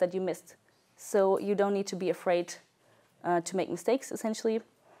spot things that you missed. So you don't need to be afraid to make mistakes, essentially.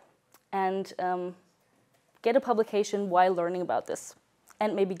 And get a publication while learning about this,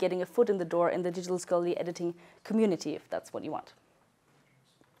 and maybe getting a foot in the door in the digital scholarly editing community, if that's what you want.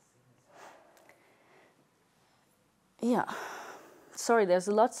 Yeah, sorry, there's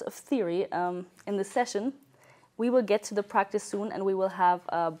lots of theory in this session. We will get to the practice soon, and we will have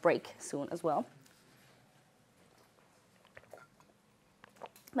a break soon as well.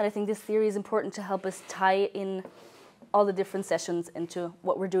 But I think this theory is important to help us tie in all the different sessions into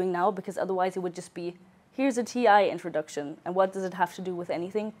what we're doing now, because otherwise it would just be, here's a TI introduction, and what does it have to do with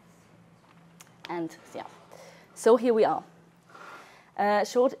anything? And yeah, so here we are.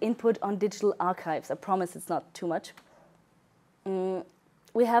 Short input on digital archives. I promise it's not too much.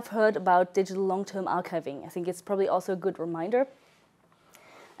 We have heard about digital long-term archiving. I think it's probably also a good reminder.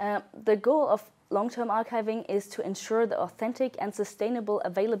 The goal of long-term archiving is to ensure the authentic and sustainable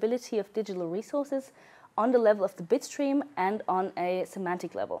availability of digital resources on the level of the bitstream and on a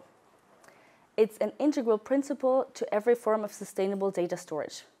semantic level. It's an integral principle to every form of sustainable data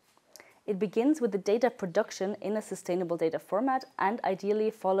storage. It begins with the data production in a sustainable data format, and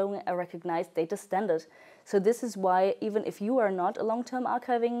ideally following a recognized data standard. So this is why, even if you are not a long-term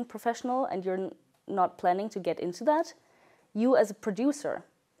archiving professional and you're not planning to get into that, you as a producer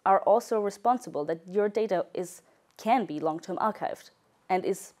are also responsible that your data can be long-term archived and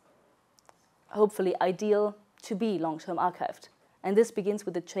is hopefully ideal to be long-term archived. And this begins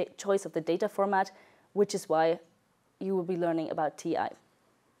with the choice of the data format, which is why you will be learning about TI.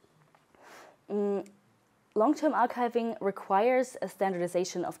 Long-term archiving requires a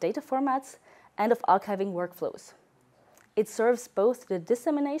standardization of data formats and of archiving workflows. It serves both the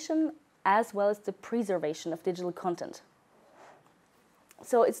dissemination as well as the preservation of digital content.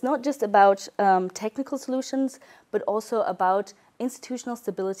 So it's not just about technical solutions, but also about institutional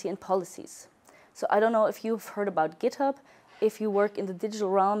stability and policies. So I don't know if you've heard about GitHub. If you work in the digital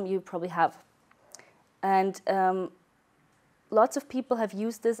realm, you probably have. And lots of people have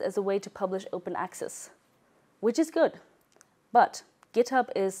used this as a way to publish open access, which is good. But GitHub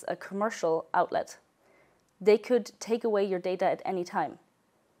is a commercial outlet. They could take away your data at any time.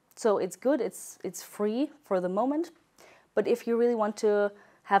 So it's good, it's free for the moment. But if you really want to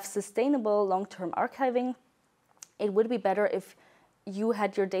have sustainable long-term archiving, it would be better if you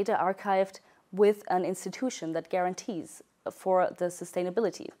had your data archived with an institution that guarantees for the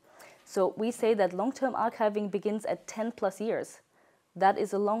sustainability. So we say that long-term archiving begins at 10 plus years. That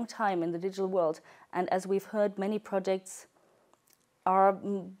is a long time in the digital world. And as we've heard, many projects are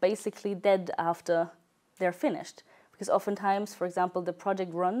basically dead after they're finished. Because oftentimes, for example, the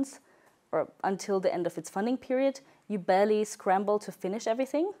project runs or until the end of its funding period, you barely scramble to finish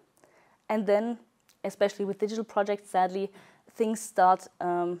everything. And then, especially with digital projects, sadly, things start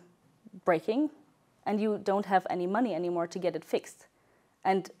breaking and you don't have any money anymore to get it fixed.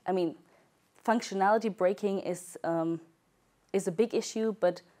 And I mean, functionality breaking is a big issue,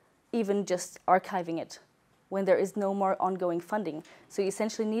 but even just archiving it when there is no more ongoing funding. So you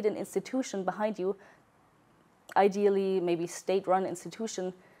essentially need an institution behind you, ideally maybe state-run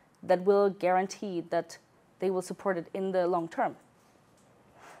institution, that will guarantee that they will support it in the long term.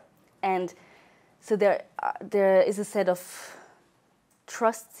 And so there is a set of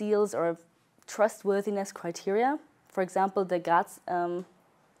trust seals or trustworthiness criteria. For example, the GRAZ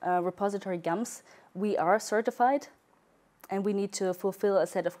repository GAMS, we are certified, and we need to fulfill a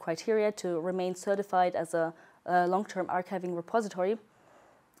set of criteria to remain certified as a long-term archiving repository.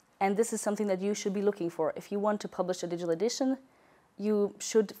 And this is something that you should be looking for. If you want to publish a digital edition, you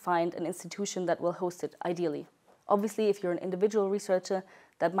should find an institution that will host it, ideally. Obviously, if you're an individual researcher,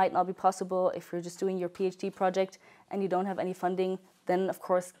 that might not be possible. If you're just doing your PhD project and you don't have any funding, then of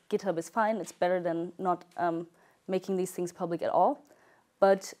course GitHub is fine. It's better than not making these things public at all.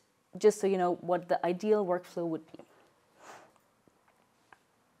 But just so you know what the ideal workflow would be.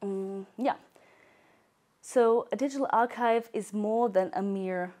 Yeah. So a digital archive is more than a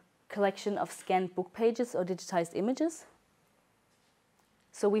mere collection of scanned book pages or digitized images.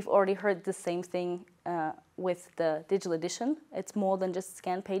 So we've already heard the same thing with the digital edition. It's more than just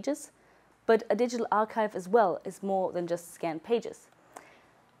scanned pages. But a digital archive as well is more than just scanned pages.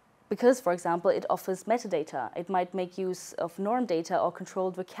 Because, for example, it offers metadata. It might make use of norm data or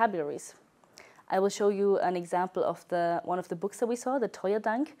controlled vocabularies. I will show you an example of one of the books that we saw, the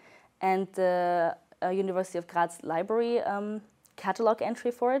Treuedank, and the University of Graz library catalog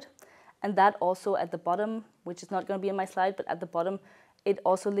entry for it. And that also at the bottom, which is not going to be in my slide, but at the bottom, it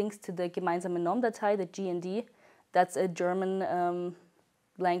also links to the Gemeinsame Normdatei, the GND. That's a German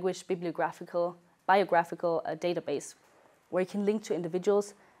language bibliographical database where you can link to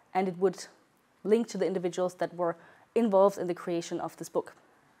individuals, and it would link to the individuals that were involved in the creation of this book.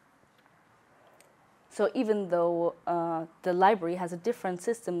 So even though the library has a different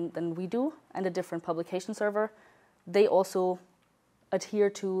system than we do and a different publication server, they also adhere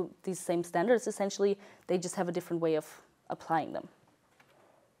to these same standards, essentially. They just have a different way of applying them.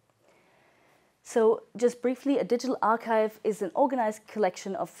 So just briefly, a digital archive is an organized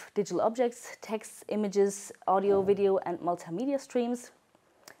collection of digital objects, texts, images, audio, video, and multimedia streams.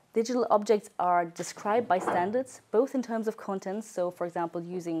 Digital objects are described by standards, both in terms of contents, so for example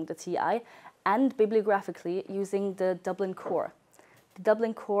using the TI, and bibliographically using the Dublin Core. The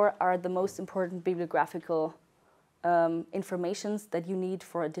Dublin Core are the most important bibliographical informations that you need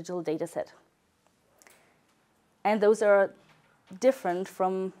for a digital data set. And those are different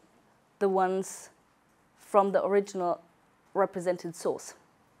from the ones from the original represented source.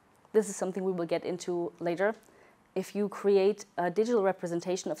 This is something we will get into later. If you create a digital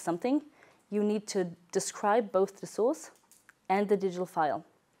representation of something, you need to describe both the source and the digital file.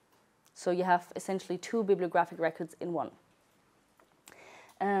 So you have essentially two bibliographic records in one.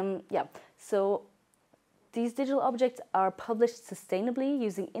 So these digital objects are published sustainably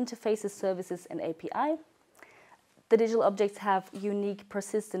using interfaces, services, and API. The digital objects have unique,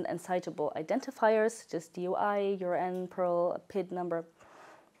 persistent, and citable identifiers, just DOI, URN, Perl, PID number.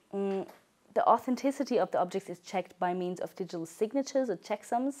 The authenticity of the objects is checked by means of digital signatures or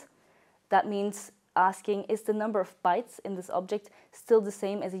checksums. That means asking, is the number of bytes in this object still the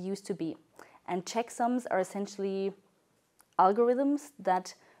same as it used to be? And checksums are essentially algorithms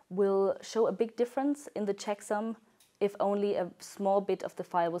that will show a big difference in the checksum if only a small bit of the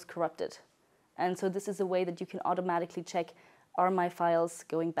file was corrupted. And so this is a way that you can automatically check, are my files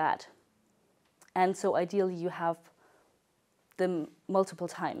going bad? And so ideally you have them multiple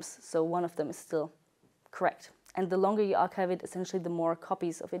times, so one of them is still correct. And the longer you archive it, essentially the more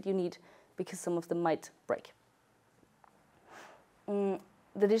copies of it you need, because some of them might break. The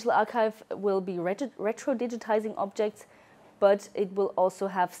digital archive will be retro-digitizing objects, but it will also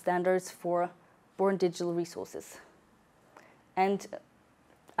have standards for born digital resources. And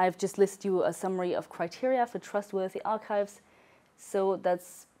I've just listed you a summary of criteria for trustworthy archives. So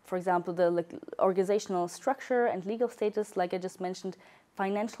that's, for example, the organizational structure and legal status, like I just mentioned,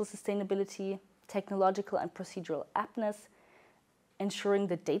 financial sustainability, technological and procedural aptness, ensuring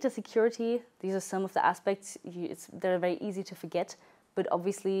the data security. These are some of the aspects. They're very easy to forget, but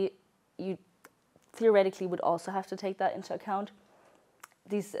obviously you theoretically would also have to take that into account.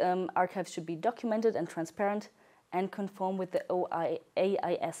 These archives should be documented and transparent and conform with the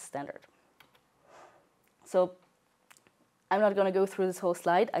OAIS standard. So I'm not going to go through this whole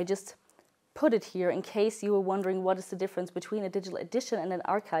slide. I just put it here in case you were wondering what is the difference between a digital edition and an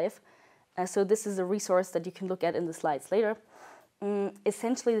archive. So this is a resource that you can look at in the slides later.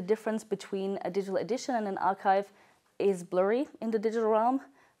 Essentially, the difference between a digital edition and an archive is blurry in the digital realm,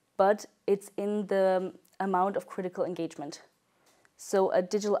 but it's in the amount of critical engagement. So a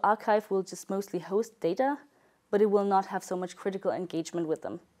digital archive will just mostly host data, but it will not have so much critical engagement with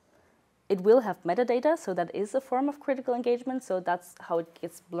them. It will have metadata, so that is a form of critical engagement, so that's how it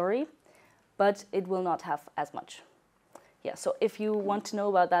gets blurry, but it will not have as much. Yeah, so if you want to know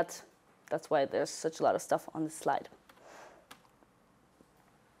about that, that's why there's such a lot of stuff on this slide.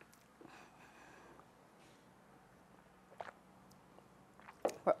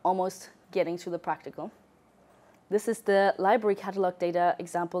 We're almost getting to the practical. This is the library catalog data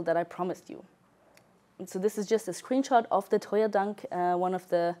example that I promised you. And so this is just a screenshot of the Treuerdank, one of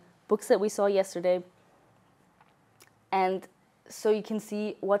the books that we saw yesterday. And so you can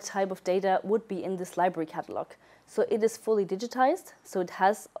see what type of data would be in this library catalog. So it is fully digitized, so it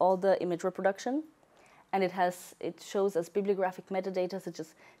has all the image reproduction, and it shows us bibliographic metadata such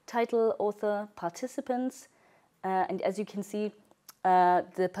as title, author, participants, and as you can see,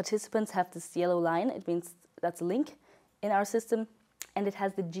 the participants have this yellow line. It means that's a link in our system, and it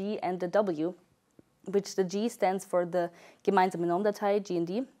has the G and the W, which the G stands for the gemeinsame Normdatei,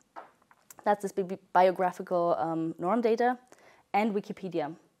 GND. That's this biographical norm data, and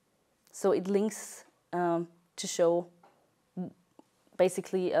Wikipedia. So it links to show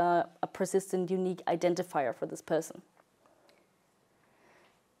basically a persistent, unique identifier for this person.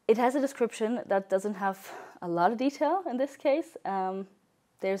 It has a description that doesn't have a lot of detail in this case.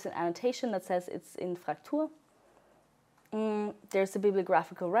 There's an annotation that says it's in Fraktur. There's a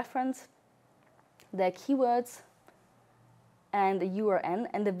bibliographical reference. There are keywords and a URN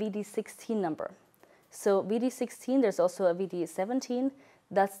and the VD16 number. So VD16, there's also a VD17.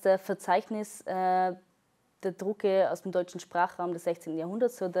 That's the Verzeichnis der Drucke aus dem deutschen Sprachraum des 16.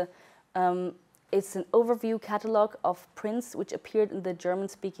 Jahrhunderts. So it's an overview catalog of prints which appeared in the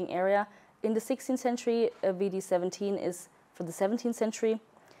German-speaking area in the 16th century. VD17 is for the 17th century.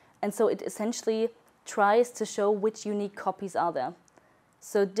 And so it essentially tries to show which unique copies are there.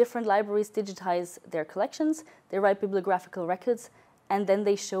 So different libraries digitize their collections, they write bibliographical records, and then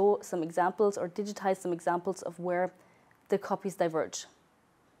they show some examples or digitize some examples of where the copies diverge.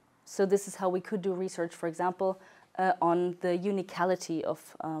 So this is how we could do research, for example, on the unicality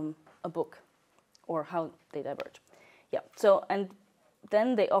of a book or how they diverge. Yeah, so, and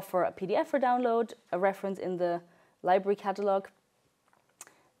then they offer a PDF for download, a reference in the library catalog.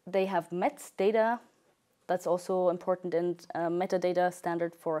 They have METS data. That's also important and metadata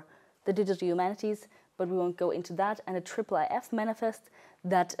standard for the Digital Humanities, but we won't go into that, and a IIIF manifest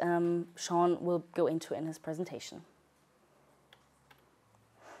that Sean will go into in his presentation.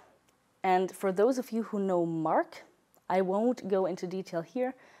 And for those of you who know MARC, I won't go into detail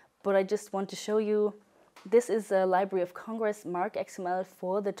here, but I just want to show you, this is a Library of Congress MARC XML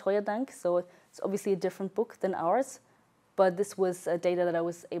for the Treuerdank, so it's obviously a different book than ours, but this was data that I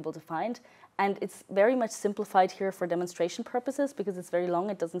was able to find. And it's very much simplified here for demonstration purposes because it's very long,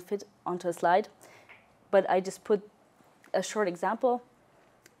 it doesn't fit onto a slide. But I just put a short example.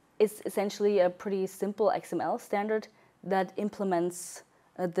 It's essentially a pretty simple XML standard that implements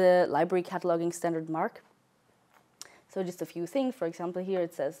the library cataloging standard MARC. So just a few things. For example, here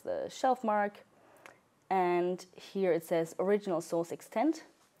it says the shelf mark, and here it says original source extent.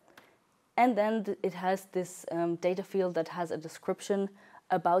 And then it has this data field that has a description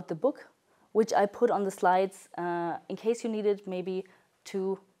about the book, which I put on the slides in case you needed maybe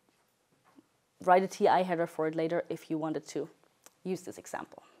to write a TI header for it later if you wanted to use this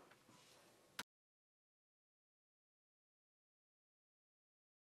example.